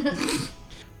 But...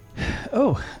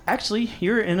 oh, actually,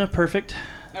 you're in a perfect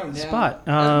spot.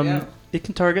 no. It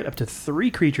can target up to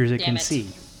 3 creatures it Damn can it. see.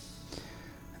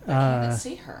 Let's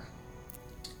see her.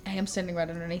 I am standing right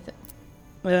underneath it.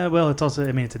 Well, it's also,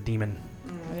 I mean, it's a demon.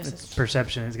 I guess It's it's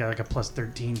perception. It's got like a plus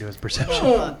 13 to his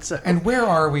perception. So, And where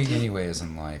are we anyways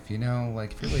in life? You know,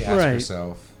 like if you really ask Right.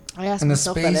 yourself, I ask in the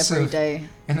myself that space every of- day.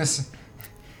 in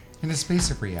the space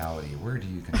of reality, where do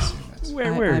you consume it?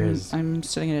 where is? I'm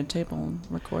sitting at a table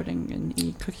recording an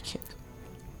e-cookie cake.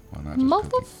 Well, not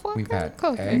just cookie. We've had Motherfucking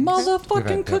cookie. eggs. We've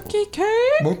Motherfucking had cookie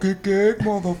cake! Cookie cake,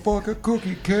 motherfucker,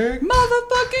 cookie cake.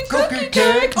 Motherfucking Cookie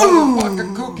cake,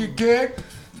 motherfucker, cookie cake.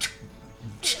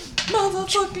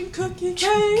 Motherfucking cookie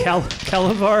cake!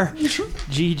 Calavar,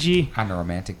 Gigi, I'm the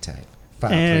romantic type.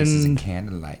 Fireplaces and And-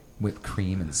 candlelight, whipped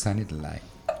cream and sunny delight.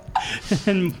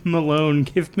 and Malone,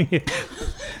 give me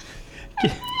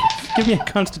a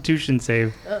Constitution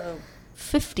save.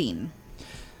 15.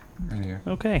 Right here.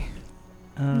 Okay.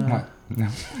 What? No.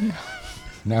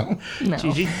 No? No.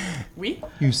 Gigi, We?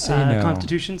 You say no.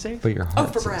 Constitution save? But your Oh,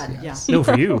 heart for says Brad, yes. No,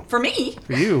 for you. For me?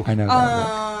 For you. I know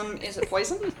that. Is it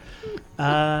poison?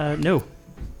 No.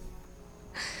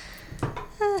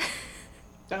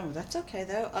 Oh, that's okay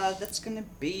though. That's gonna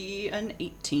be an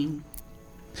 18.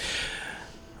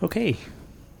 Okay.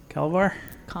 Calavar,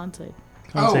 Con save.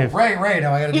 con Oh, save. right.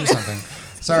 Now I gotta do something.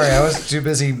 Sorry, I was too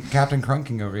busy Captain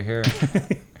Crunking over here.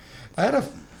 I had a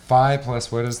 5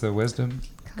 plus, what is the wisdom?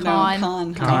 Con.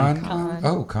 No, con. Con?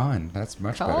 Oh, con. That's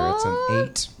much better. It's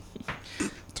an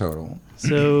 8 total.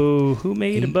 So, who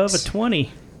made 8. above a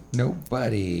 20?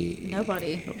 Nobody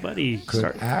Nobody. Nobody.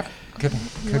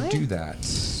 could do that.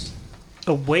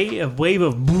 A wave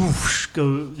of whoosh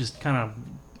just kind of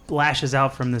lashes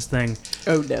out from this thing.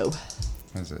 Oh no.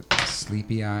 What is it?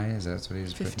 Sleepy eyes? That's what he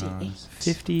was putting on.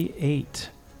 58.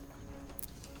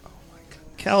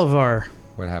 Calavar,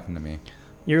 What happened to me?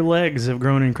 your legs have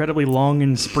grown incredibly long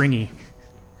and springy.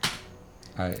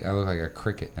 I look like a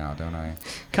cricket now, don't I?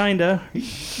 Kinda.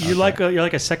 You're like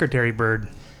a secretary bird.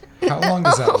 How long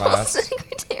does that last?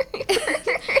 Secretary.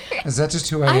 Is that just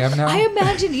who I am now? I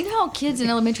imagine, you know how kids in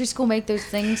elementary school make those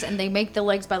things and they make the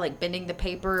legs by like bending the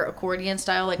paper accordion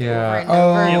style, like over Yeah. and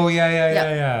over. Oh,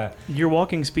 yeah. Your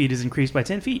walking speed is increased by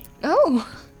 10 feet. Oh.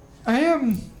 I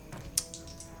am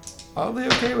oddly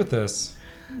okay with this.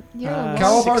 You're,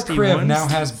 Calavar 61. Crib now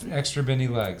has extra bendy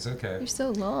legs. Okay. you're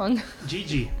so long.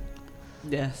 Gigi.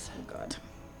 Yes. Oh god.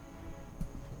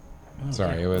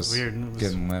 Sorry, it was weird. It was-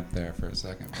 getting limp there for a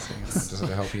second. Just to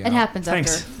help you out. It happens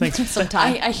Thanks. after Thanks. some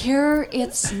time. I hear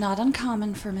it's not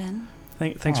uncommon for men.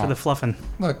 Thanks for Aw. the fluffing.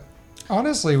 Look,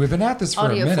 honestly, we've been at this for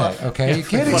Audio a minute. fluff. Okay, Yeah, you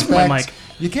can't fluff my mic. expect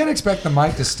you can't expect the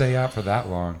mic to stay out for that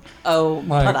long. Oh,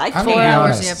 Like, but I I'm can. gonna 4 be hours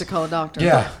honest. and you have to call a doctor.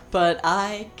 Yeah, But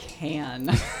I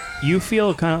can. You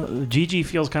feel kind of. Gigi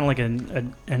feels kind of like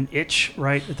an itch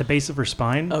right at the base of her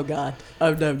spine, Oh God.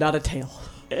 Oh no, not a tail.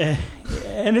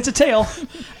 and it's a tail.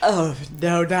 Oh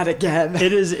no, not again.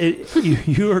 It is.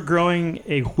 You are growing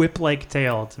a whip-like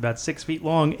tail. It's about 6 feet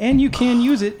long, and you can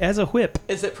use it as a whip.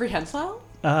 Is it prehensile?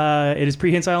 It is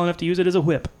prehensile enough to use it as a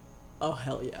whip. Oh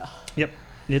hell yeah. Yep,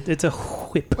 it's a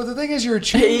whip. but the thing is, you're a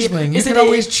changeling. You Is can it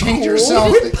always a change cool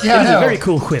yourself. It Yeah, is no. a very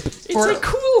cool whip. It's For- a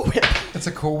cool whip. It's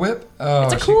a cool whip. Oh,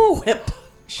 It's a cool whip.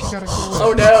 She got a cool whip.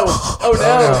 Oh no. Oh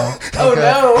no. Oh Okay.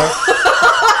 no.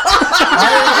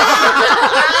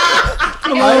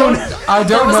 I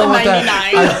don't was know a what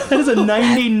 99. That is a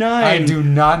 99. I do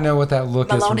not know what that look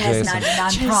Malone is from has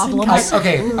Jason. 99 problems.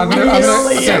 I'm gonna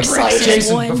really say, excited.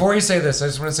 Jason, One. before you say this, I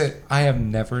just want to say I have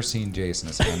never seen Jason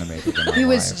as animated in my He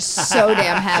was life. so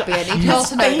damn happy. I need you all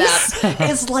to know that.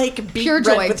 Face is like beet Pure red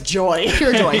joy. with joy.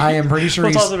 Pure joy. I am pretty sure Well,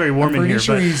 it's he's also very warm I'm in pretty here,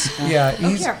 sure but-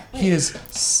 he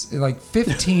is like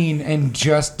 15 and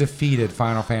just defeated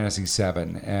Final Fantasy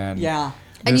VII, and Yeah.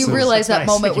 And this you is- realize that nice.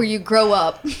 moment where you grow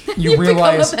up. you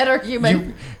realize become a better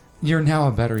human. You're now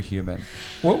a better human.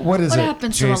 What is What it?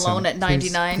 happens Jason? to Malone at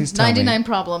 99? Please tell me. 99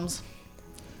 problems.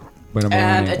 When Malone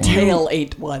And a ain't one. tail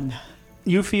ate one.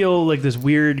 You feel like this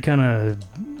weird kind of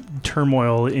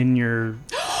turmoil in your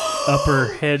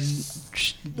upper head,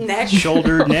 Neck.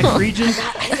 shoulder, neck region. I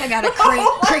think I got a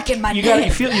crick in my You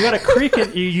neck. got a crick.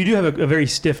 You do have a very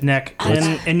stiff neck,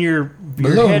 and your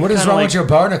Malone, head what is kinda wrong like with your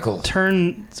barnacle?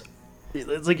 turns.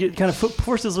 It's like it kind of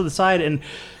forces to the side, and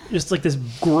just like this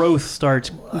growth starts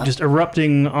just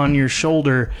erupting on your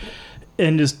shoulder,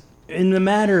 and just in the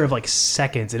matter of like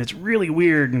seconds, and it's really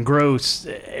weird and gross.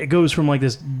 It goes from like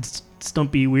this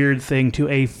stumpy weird thing to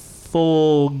a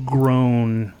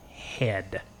full-grown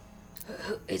head.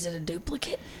 Is it a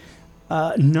duplicate?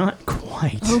 Not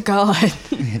quite. Oh, God.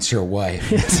 It's your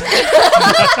wife,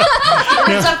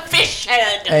 It's a fish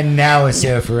head. and now it's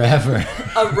here forever.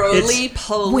 A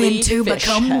roly-poly When two fish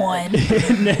become head. one.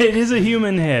 It is a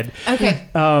human head. Okay.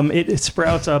 It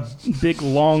sprouts a big,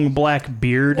 long black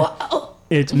beard. Whoa.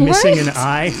 It's missing an What?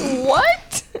 eye,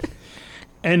 What?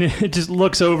 and it just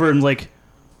looks over and like,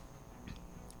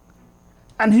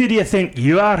 and who do you think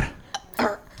you are?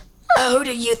 Who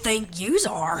do you think yous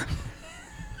are?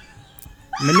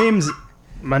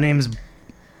 My name's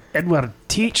Edward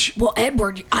Teach. Well,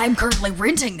 Edward, I'm currently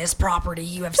renting this property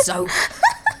you have so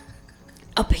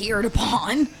appeared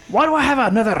upon. Why do I have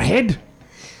another head?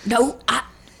 No,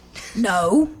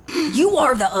 you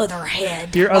are the other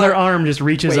head. Your other arm just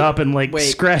reaches Wait, up and like wait.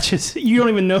 scratches. You don't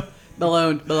even know.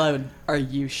 Malone, are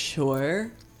you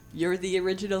sure you're the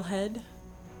original head?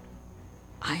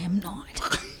 I am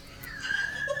not.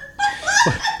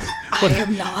 I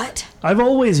am not. I've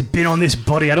always been on this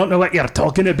body. I don't know what you're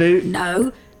talking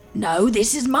about. No,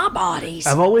 this is my body's.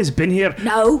 I've always been here.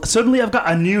 No. Suddenly I've got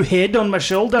a new head on my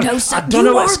shoulder. No, I son, don't know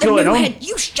you what's are the going new on. head.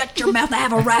 You shut your mouth. I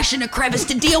have a rash and a crevice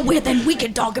to deal with, and we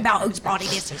can talk about whose body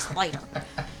this is later.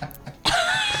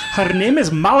 Her name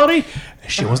is Mallory.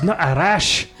 She was not a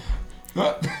rash.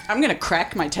 I'm gonna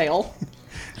crack my tail.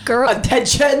 Girl,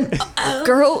 Attention!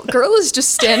 girl is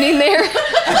just standing there.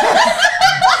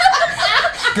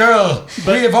 Girl,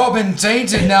 we have all been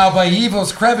tainted now by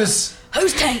evil's crevice.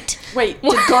 Who's taint? Wait,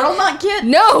 did girl not get?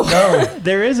 No. No.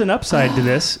 There is an upside to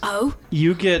this. Oh,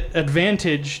 You get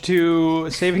advantage to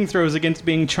saving throws against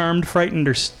being charmed, frightened,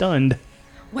 or stunned.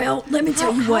 well, let me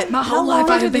tell you what. My how whole life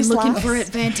long I do have been these looking last? for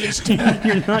advantage to be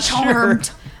You're not charmed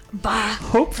sure. by.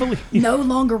 Hopefully. No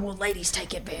longer will ladies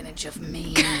take advantage of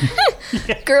me.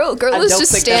 Girl I is don't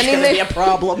just think standing that's gonna there. be a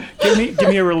problem. Give me a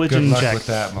Good religion luck check. with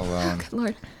that, Malone.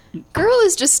 Lord. Girl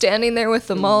is just standing there with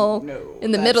them all No,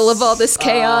 in the middle of all this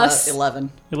chaos. 11.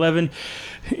 11.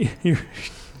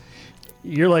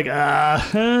 You're like,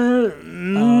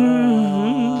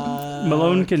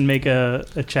 Malone can make a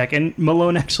check, and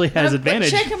Malone actually has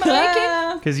advantage Check am I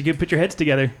making? because you can put your heads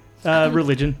together.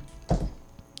 Religion.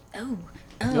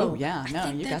 Oh, yeah, no,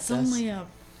 you got That's this. only a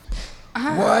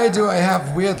Why do I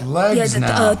have weird yeah, legs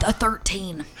now? a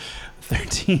 13.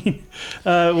 13.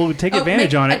 We'll take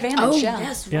advantage on it. Advantage, Oh, yeah.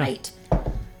 that's Yeah. right.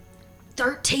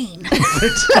 13.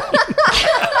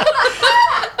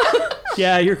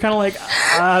 Yeah, you're kind of like,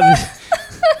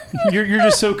 you're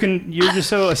just so you're just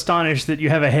so astonished that you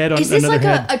have a head on Is this another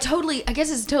like head. a totally, I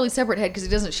guess it's a totally separate head because he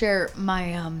doesn't share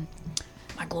my,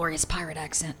 My glorious pirate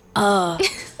accent.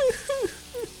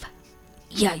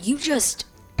 Yeah, you just...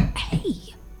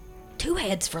 Hey, 2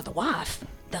 heads for the wife,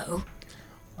 though.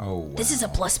 Oh, wow. This is a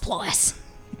plus.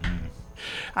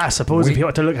 I suppose if you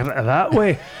want to look at it that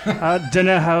way, I don't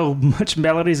know how much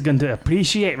Melody's going to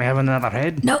appreciate me having another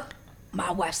head. No,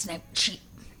 my wife's name,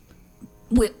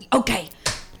 okay.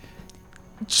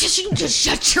 Just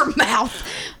shut your mouth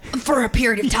for a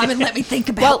period of time and let me think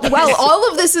about this. While all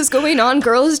of this is going on,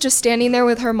 Girl is just standing there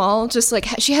with her maul, just like,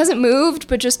 she hasn't moved,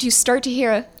 but just you start to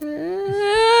hear a...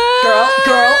 Girl,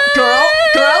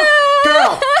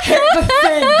 hit the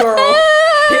thing, girl.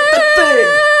 Hit the thing.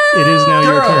 It is now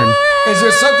your turn. Is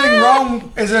there something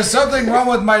wrong? Is there something wrong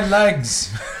with my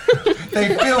legs?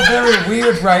 They feel very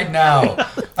weird right now.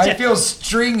 I feel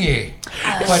stringy,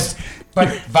 but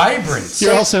vibrant.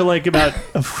 You're also like about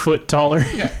a foot taller.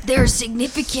 Yeah. They're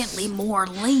significantly more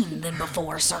lean than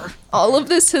before, sir. All of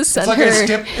this has sent It's like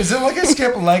her... is it like a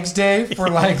skip legs day for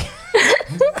like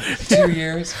 2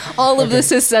 years? All of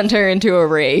this has sent her into a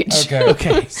rage.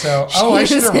 Okay. So, I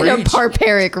should She's have in a raged.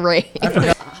 barbaric rage. I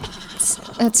forgot.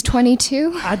 That's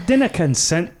 22. I didn't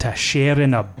consent to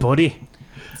sharing a body.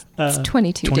 It's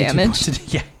 22 damage.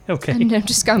 Yeah, okay. And I'm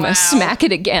just gonna smack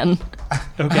it again.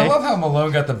 Okay. I love how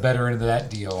Malone got the better end of that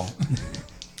deal.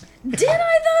 Did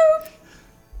I,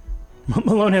 though?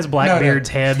 Malone has Blackbeard's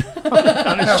head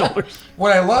on his shoulders.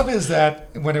 What I love is that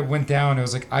when it went down, it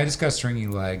was like, I just got stringy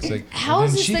legs. Like, How and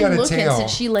is then this she thing got a looking tail.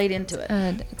 since she laid into it?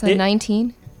 It's a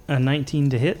 19. A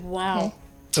 19 to hit. Wow.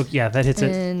 Oh, yeah, that hits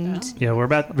it. And... Yeah, we're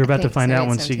about to find so out it's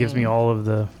once she gives me 17. all of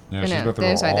the... Yeah, Oh, she's no, about to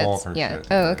that's roll right, all that's... of her Yeah. shit.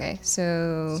 Oh, okay.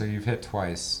 So... So you've hit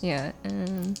twice. Yeah.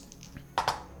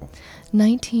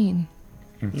 19.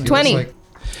 It feels 20. like-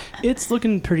 It's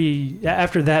looking pretty...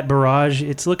 After that barrage,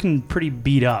 it's looking pretty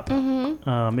beat up.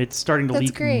 It's starting to That's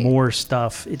leak great. more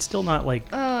stuff. It's still not, like,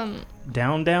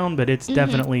 down, but it's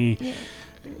definitely...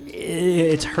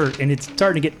 It's hurt, and it's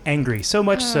starting to get angry. So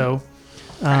much so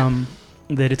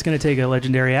that it's going to take a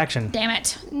legendary action. Damn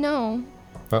it. No.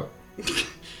 But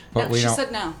No, we she don't.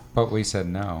 said no. But we said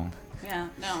no. Yeah,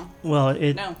 no. Well,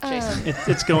 No, Jason.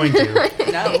 it's going to.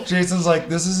 No. Jason's like,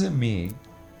 this isn't me.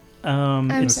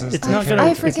 It's I not gonna. I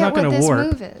It's forget not what gonna this warp.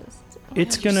 move is.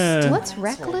 It's gonna. What's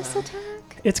reckless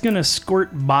attack? It's gonna squirt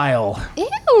bile.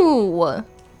 Ew.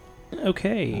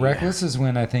 Okay. Reckless is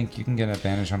when I think you can get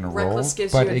advantage on the roll. Reckless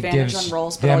gives but you it advantage gives on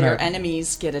rolls, but all them your a-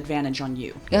 enemies get advantage on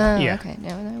you. Yeah. Okay. No,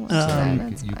 I won't do that.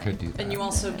 That's You fine. could do that. And you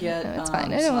also get. No, it's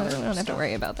fine. I some don't other have to stuff.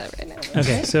 worry about that right now.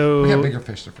 Okay. We got So bigger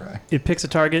fish to fry. it picks a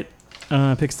target.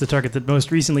 Picks the target that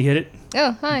most recently hit it.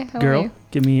 Oh, hi. How are Girl, you?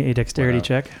 give me a dexterity What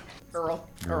up? check. Girl.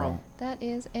 That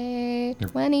is a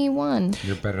 21.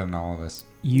 You're better than all of us.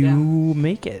 You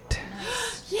make it,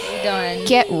 Done.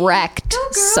 Get wrecked,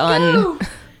 son.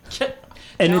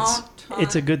 and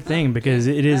it's a good thing because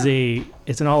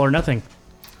it's an all or nothing.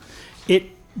 It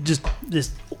just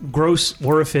this gross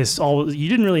orifice. You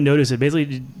didn't really notice it.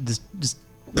 Basically, just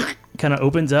kind of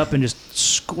opens up and just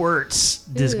squirts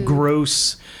this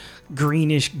gross,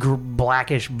 greenish,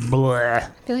 blackish bleh. I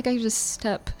feel like I just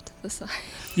step to the side.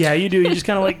 Yeah, you do. You just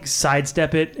kind of like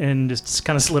sidestep it and just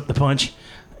kind of slip the punch,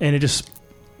 and it just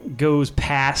goes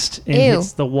past and Ew.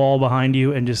 hits the wall behind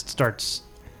you and just starts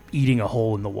eating a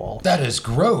hole in the wall. That is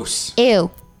gross.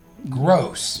 Ew.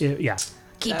 Gross. Yeah.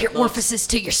 Keep That your looks orifices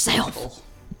to yourself.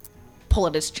 Pull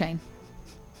at his chain.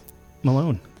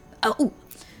 Malone. Oh,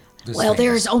 This well, thing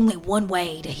there's is- only one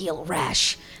way to heal a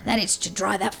rash. That is to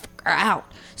dry that fucker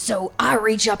out. So I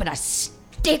reach up and I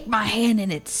stick my hand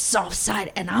in its soft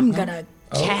side, and I'm gonna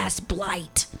cast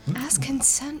Blight. Ask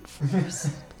consent first.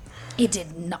 It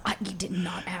did not. You did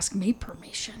not ask me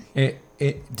permission. It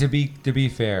to be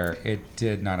fair, it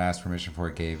did not ask permission for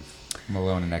it. Gave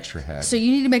Malone an extra head. So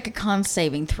you need to make a con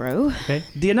saving throw. Okay.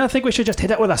 Do you not think we should just hit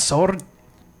it with a sword?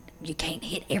 You can't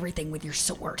hit everything with your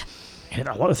sword. Hit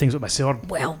a lot of things with my sword.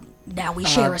 Well, now we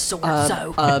share a sword,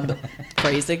 so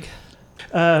Phrasing.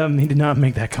 He did not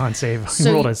make that con save. He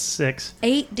So rolled you- a 6.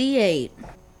 8d8.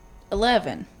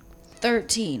 11.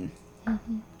 13.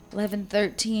 11,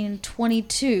 13,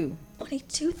 22.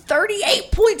 22,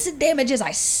 38 points of damage as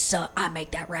I make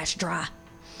that rash dry.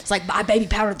 It's like I baby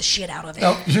powdered the shit out of it.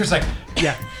 Oh, you're just like,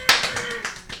 Yeah.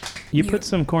 You put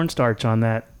some cornstarch on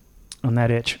that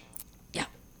itch.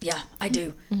 Yeah, I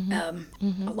do.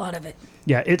 A lot of it.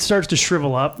 Yeah, it starts to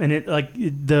shrivel up, and it like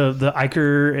the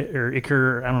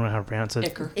ichor, I don't know how to pronounce it.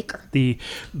 Ichor. The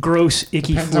gross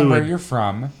icky depends on where fluid. you're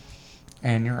from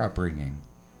and your upbringing.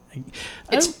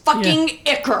 It's fucking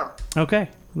ichor. Okay,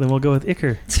 then we'll go with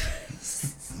ichor.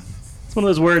 It's one of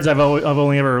those words I've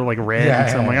only ever like read, Yeah,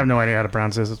 and so I'm yeah, like I yeah. have no idea how to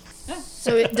pronounce this.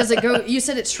 So it does it go? You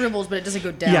said it shrivels, but it doesn't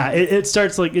go down. Yeah, it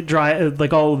starts like it dry,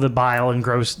 like all of the bile and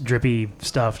gross drippy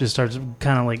stuff just starts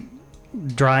kind of like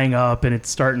drying up and it's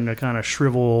starting to kind of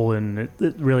shrivel, and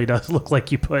it really does look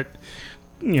like you put,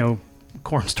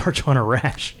 cornstarch on a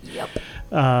rash. Yep.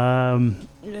 And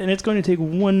it's going to take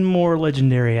one more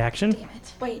legendary action. Damn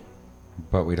it. Wait.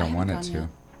 But we don't want it to.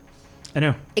 I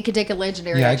know. It could take a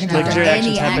legendary Yeah, I action. can take after Legendary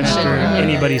any actions happen action. after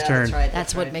anybody's turn. That's right.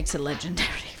 That's what makes it legendary.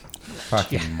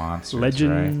 Fucking monsters,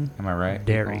 Legend- right? Am I right?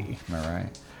 dairy. people? Am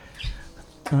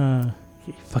I right?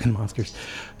 Fucking monsters.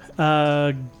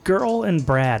 Girl and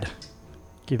Brad.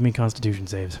 Give me Constitution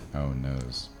saves. Oh,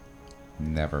 noes.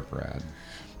 Never Brad.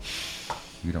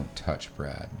 You don't touch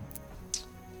Brad.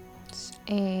 It's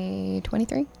a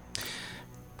 23.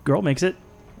 Girl makes it.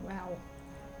 Wow.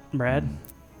 Brad.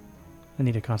 I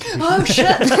need a Constitution. Oh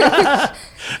shit!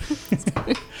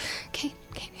 Okay.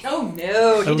 Oh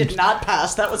no, he Oh. did not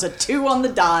pass. That was a 2 on the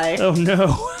die. Oh no.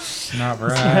 Not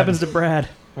Brad. What happens to Brad?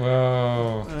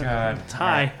 Whoa, God. it's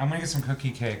high. Alright, I'm gonna get some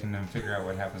cookie cake and then figure out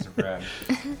what happens to Brad.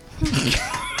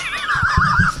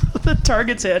 The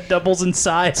target's head doubles in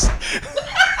size.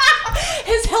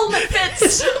 His helmet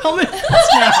fits. Helmet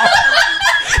fits now.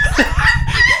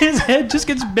 His head just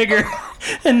gets bigger,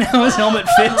 and now his helmet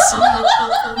fits.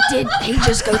 Did he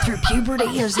just go through puberty,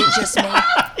 or is it just me?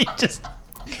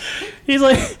 He's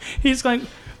like,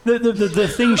 the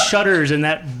thing shudders, and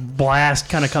that blast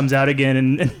kind of comes out again,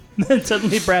 and then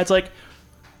suddenly Brad's like,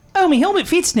 oh, my helmet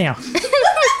fits now.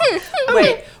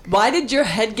 Wait, why did your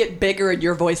head get bigger and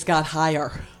your voice got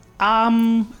higher?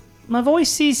 My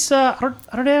voice is, I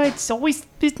don't know, it's always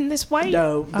been this way.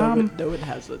 No, it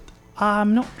hasn't.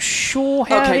 I'm not sure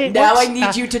how Okay, it now works. I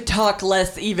need you to talk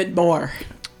less even more.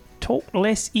 Talk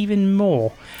less even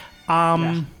more.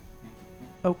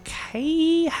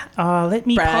 Okay. Let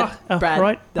me... Brad,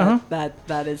 right.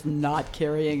 that is not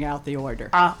carrying out the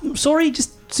order. Sorry,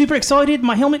 just super excited.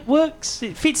 My helmet works.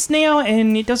 It fits now,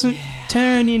 and it doesn't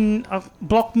turn in...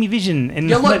 block me vision. And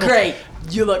You look great.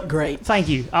 You look great. Thank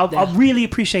you. I really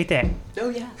appreciate that. Oh,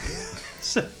 yeah.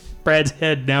 So, Brad's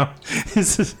head now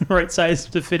is the right size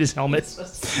to fit his helmet.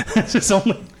 That's just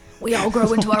only... We all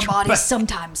grow into our bodies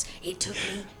sometimes. It took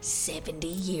me 70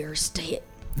 years to hit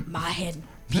my head.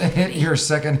 Hit your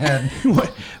second head.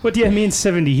 What do you mean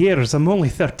 70 years? I'm only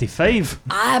 35.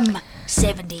 I'm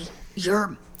 70.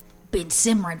 You're been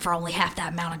simmering for only half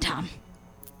that amount of time.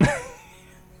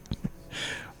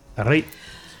 All right.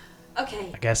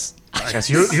 Okay. I guess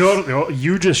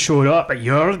you just showed up, but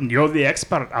you're the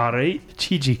expert, all right,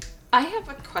 Chi-Chi. I have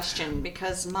a question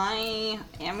because my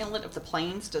Amulet of the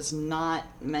Plains does not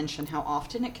mention how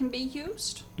often it can be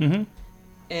used. Mm-hmm.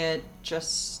 It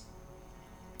just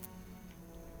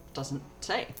doesn't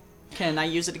say. Can I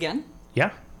use it again?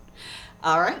 Yeah.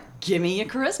 All right, give me a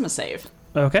charisma save.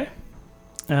 Okay.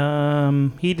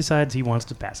 He decides he wants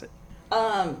to pass it.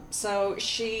 So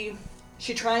she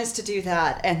tries to do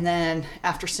that, and then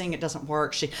after seeing it doesn't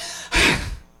work, she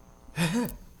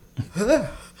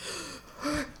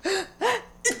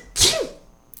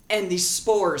and these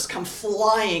spores come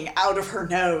flying out of her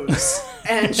nose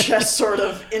and just sort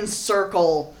of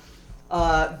encircle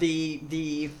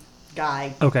the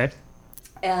guy. Okay.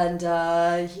 And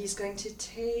he's going to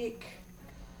take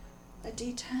a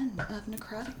d10 of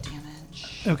necrotic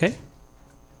damage. Okay.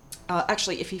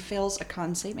 Actually, if he fails a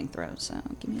con saving throw, so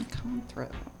give me a con throw.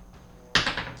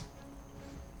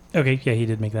 Okay, yeah, he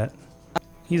did make that.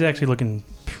 He's actually looking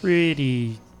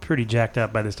pretty jacked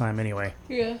up by this time anyway.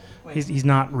 Yeah. He's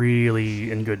not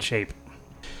really in good shape.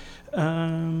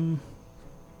 Calavar.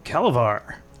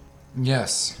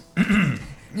 Yes.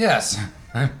 Yes.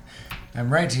 I'm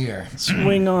right here.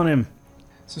 Swing on him.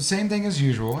 So same thing as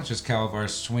usual. It's just Calavar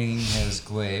swinging his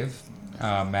glaive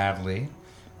madly,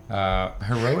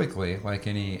 heroically, like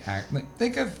any act.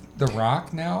 Think of The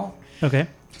Rock now, Okay.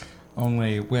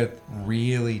 only with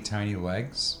really tiny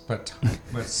legs, but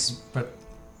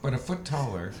a foot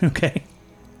taller. Okay.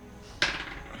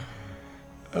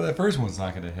 Oh, that first one's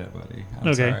not going to hit, buddy. I'm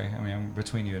Okay. sorry. I mean,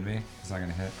 between you and me, it's not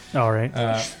going to hit. All right.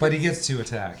 But he gets 2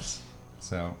 attacks.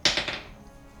 So,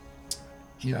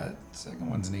 yeah, second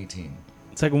one's an 18.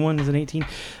 Second one is an 18.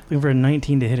 Looking for a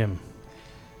 19 to hit him.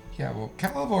 Yeah, well,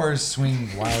 Calavar's swing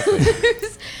wildly,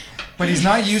 but he's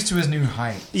not used to his new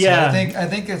height. So Yeah. I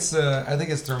think it's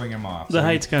throwing him off. The So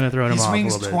height's kind of throwing he him off a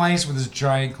swings little bit. twice with his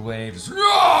giant glaive. Just,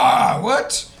 "Ah,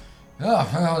 what? Oh,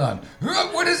 hold on.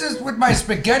 What is this with my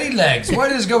spaghetti legs?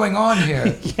 What is going on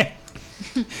here?" Yeah.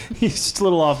 He's just a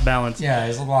little off balance. Yeah,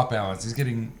 he's a little off balance. He's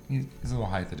a little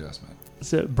height adjustment.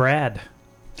 So, Brad.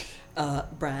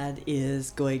 Brad is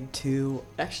going to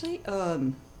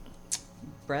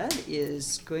Brad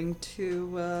is going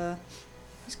to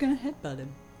he's going to headbutt him.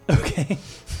 Okay.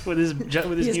 With his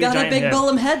He's new got a giant big head.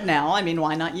 bullum head now. I mean,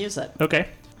 why not use it? Okay.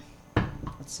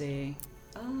 Let's Let's see.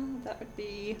 That would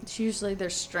be... It's usually their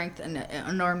strength, and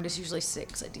unarmed is usually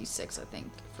 6, a d6, I think,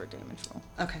 for a damage roll.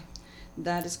 Okay.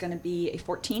 That is going to be a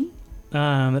 14.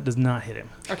 That does not hit him.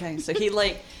 Okay, so he,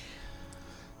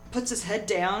 puts his head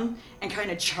down and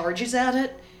kind of charges at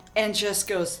it and just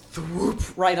goes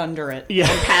thwoop right under it.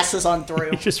 Yeah. And passes on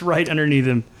through. Just right underneath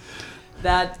him.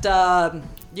 That,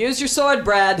 use your sword,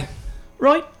 Brad.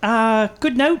 Right,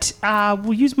 good note.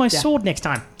 We'll use my sword next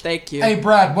time. Thank you. Hey,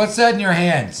 Brad, what's that in your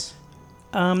hands?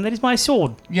 That is my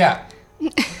sword. Yeah.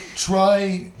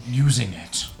 Try using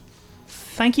it.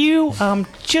 Thank you.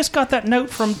 Just got that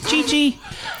note from Gigi,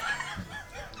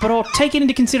 but I'll take it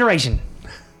into consideration.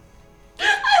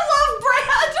 I love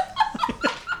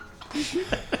Brad!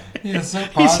 He's so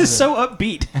positive. He's just so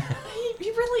upbeat. He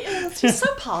really is. He's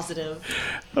so positive.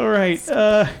 All right.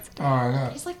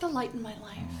 He's like the light in my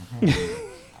life.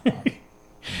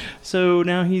 So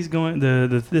now he's going.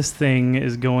 This thing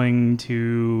is going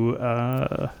to.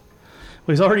 Well,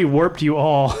 he's already warped you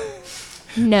all.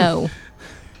 No.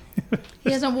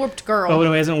 He hasn't warped girl. Oh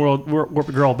no, he hasn't warped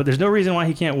a girl. But there's no reason why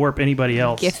he can't warp anybody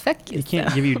else. He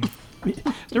can't give you.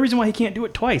 There's no reason why he can't do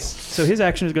it twice. So his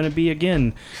action is going to be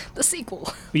again. The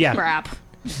sequel. Yeah. Crap.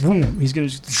 Boom. He's going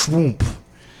to just swoop.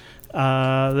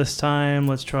 This time,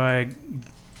 let's try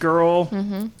girl.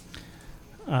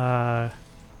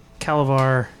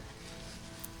 Calavar.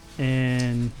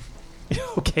 And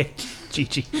okay,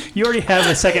 Gigi, you already have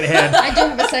a second head. I do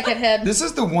have a second head. This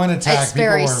is the one attack It's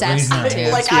very people are raising sassy, their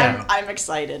too. hands. Yeah. I'm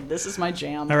excited. This is my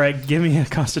jam. All right, give me a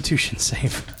Constitution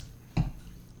save.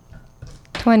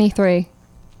 23.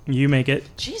 You make it.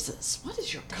 Jesus, what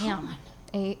is your Damn.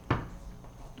 8.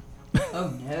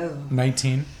 Oh no.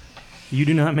 19. You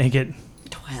do not make it.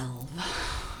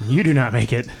 12. You do not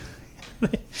make it.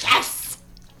 Yes!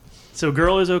 So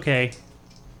girl is okay.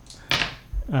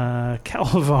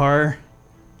 Calavar.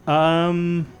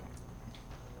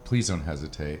 Please don't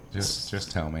hesitate.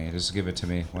 Just tell me. Just give it to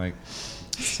me.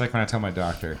 It's like when I tell my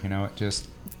doctor, just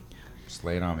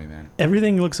lay it on me, man.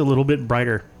 Everything looks a little bit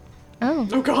brighter. Oh.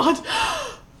 Oh god.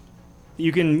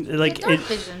 You can Dark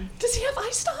vision. Does he have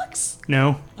eye stalks?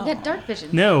 No. You got dark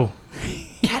vision. No.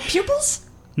 Cat pupils?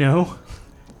 No.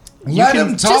 Let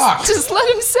him talk. Just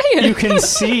let him say it. You can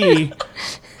see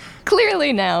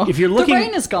Clearly now. if you're The looking.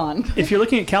 rain is gone. If you're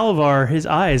looking at Calavar, his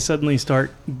eyes suddenly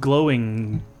start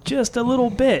glowing just a little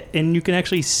bit, and you can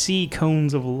actually see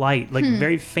cones of light,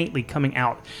 very faintly coming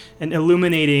out and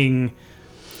illuminating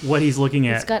what he's looking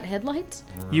It's at. got headlights?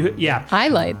 Yeah.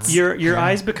 Highlights. Your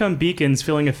eyes become beacons,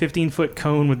 filling a 15-foot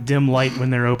cone with dim light when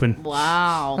they're open.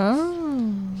 Wow.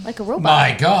 Oh. Like a robot.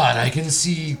 My God, I can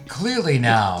see clearly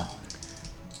now.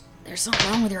 There's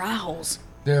something wrong with your eye holes.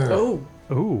 There. Oh.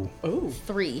 Ooh.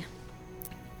 3.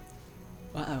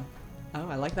 Uh-oh. Oh,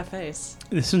 I like that face.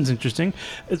 This one's interesting.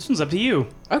 This one's up to you.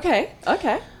 Okay.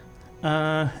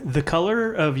 The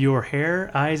color of your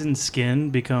hair, eyes, and skin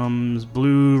becomes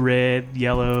blue, red,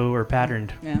 yellow, or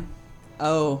patterned. Yeah.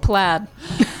 Oh. Plaid.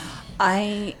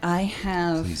 I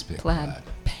have Please pick Plaid.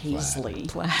 paisley.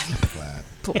 Plaid. Plaid.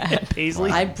 Plaid.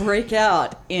 Paisley. I break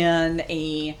out in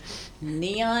a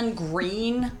neon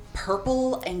green,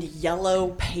 purple, and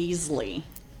yellow paisley.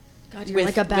 God, you're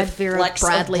like a bad Vera flecks of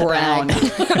Bradley brown.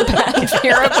 bag.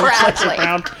 Vera Bradley.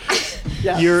 Brown.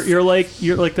 Yes.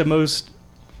 You're like the most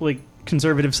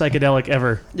conservative psychedelic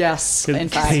ever. Yes, in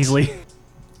fact. Paisley.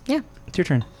 Yeah. It's your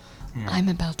turn. I'm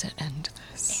about to end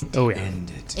this. Oh yeah. End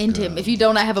it. End girl. him. If you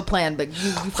don't, I have a plan, but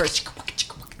you first.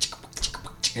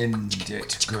 End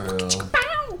it, girl.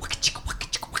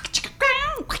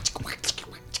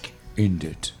 End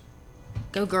it.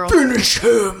 Go, girl. Finish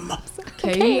him.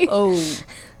 Okay. Oh.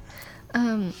 Oh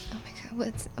my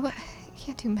god, what? I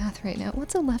can't do math right now.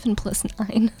 What's 11 plus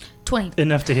 9? 20.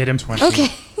 Enough to hit him. Okay.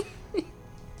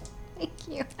 Thank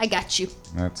you. I got you.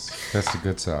 That's the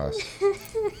good sauce.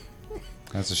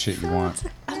 That's the shit you want.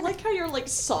 I like how you're like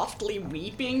softly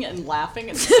weeping and laughing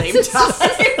at the same time.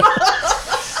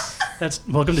 That's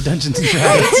welcome to Dungeons and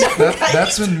Dragons.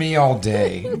 That's been me all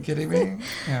day. You kidding me?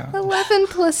 Yeah. 11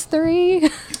 plus 3.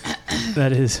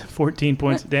 That is 14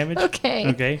 points of damage. Okay.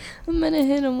 Okay. I'm gonna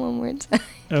hit him one more time.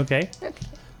 Okay.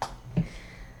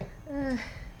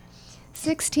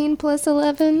 16 plus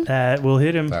 11. That will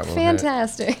hit him. That will hit.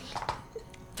 Fantastic.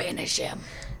 Finish him.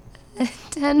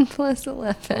 10 plus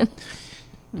 11.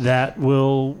 That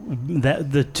will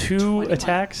the two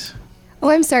attacks. Oh,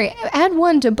 I'm sorry. Add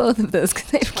 1 to both of those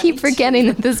because I keep forgetting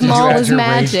that this Did you mall add is your rage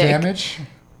magic. damage?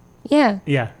 Yeah.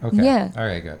 Yeah. Okay. Yeah. All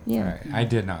right, good. Yeah. All right. I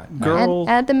did not. Girl.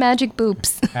 Add the magic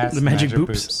boops. Add The magic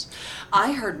boops.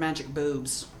 I heard magic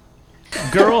boobs.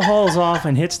 Girl hauls off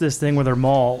and hits this thing with her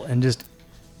maul and just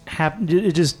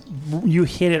it just you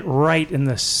hit it right in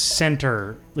the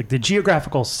center, like the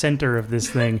geographical center of this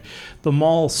thing. The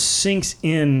maul sinks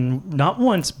in not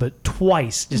once but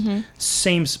twice, just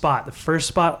same spot. The first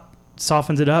spot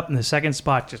softens it up, and the second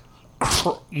spot just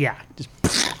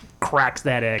cracks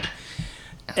that egg,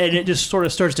 and it just sort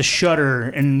of starts to shudder,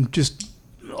 and just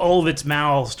all of its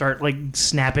mouths start like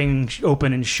snapping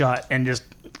open and shut, and just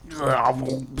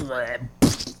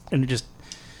and it just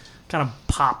kind of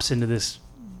pops into this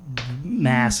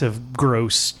mass of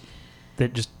gross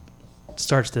that just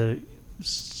starts to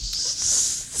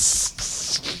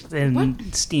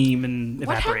and steam and What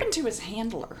evaporate. happened to his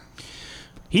handler?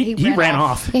 He ran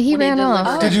off. Yeah, he ran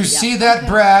off. Did you see that,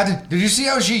 Brad? Did you see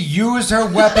how she used her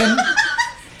weapon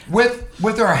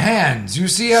with her hands? You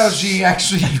see how she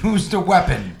actually used a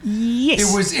weapon? Yes.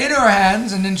 It was in her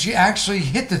hands, and then she actually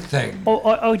hit the thing.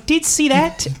 I did see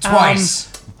that. Twice.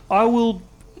 I will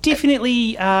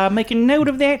definitely make a note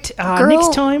of that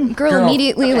next time. Girl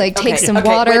immediately takes some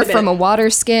water from a water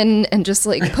skin and just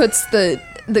like puts the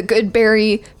good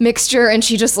berry mixture, and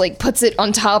she just like puts it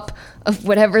on top of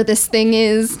whatever this thing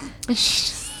is. And she's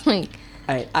just like,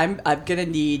 All right, I'm gonna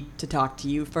need to talk to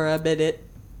you for a minute.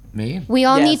 Me? we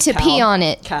all Yes, need to Cal. pee on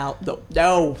it. Cal,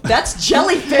 no, that's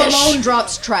jellyfish. Malone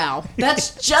drops trowel.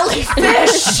 That's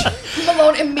jellyfish.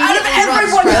 Malone immediately Out of drops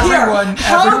everyone trowel. here,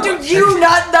 how do you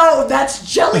not know that's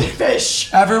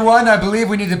jellyfish? Everyone, I believe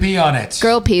we need to pee on it.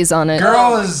 Girl pees on it.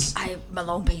 Girl is...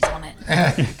 Malone pees on it.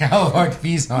 Calvark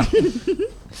pees on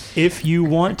it. If you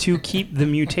want to keep the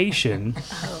mutation,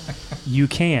 you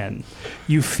can.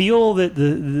 You feel that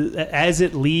the as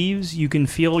it leaves, you can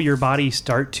feel your body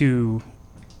start to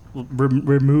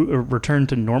return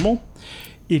to normal.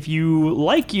 If you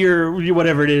like your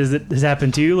whatever it is that has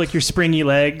happened to you, like your springy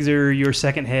legs or your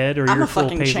second head or I'm your a full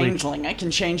fucking paisley. changeling. I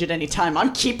can change at any time.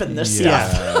 I'm keeping this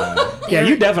stuff. Yeah,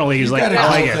 you definitely was like, got a I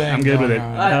like whole it. thing I'm good with it. going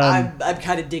on. I'm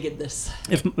kind of digging this.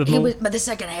 But the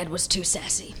second head was too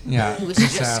sassy. Yeah, It was too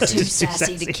just sassy. too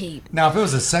sassy to sassy. keep. Now, if it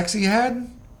was a sexy head...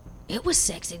 It was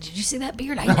sexy. Did you see that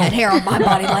beard? I ain't had hair on my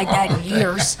body like that in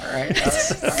years.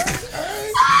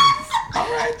 All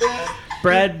right, then.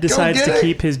 Brad decides get to it.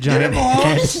 keep his Get giant it, Malone.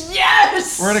 head.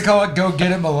 Yes. We're gonna call it "Go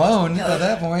Get It Malone" at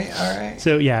that point. All right.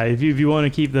 So yeah, if you want to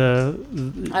keep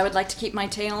the I would like to keep my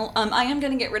tail. I am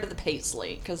going to get rid of the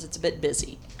paisley because it's a bit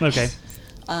busy. okay,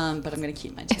 But I'm going to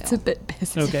keep my tail. It's a bit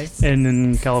busy. okay, and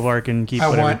then Calabar can keep I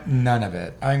whatever. want none of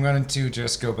it. I'm going to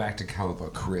just go back to Calabar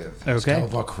Kriv. Okay.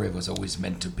 Calabar Kriv was always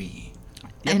meant to be.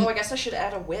 Although I guess I should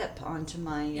add a whip onto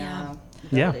my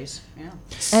abilities. Yeah.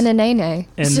 And a nene.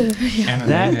 And And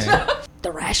that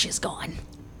The rash is gone.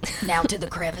 Now to the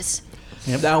crevice.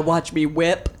 Now watch me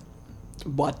whip.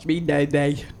 Watch me nay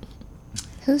nay.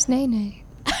 Who's nene?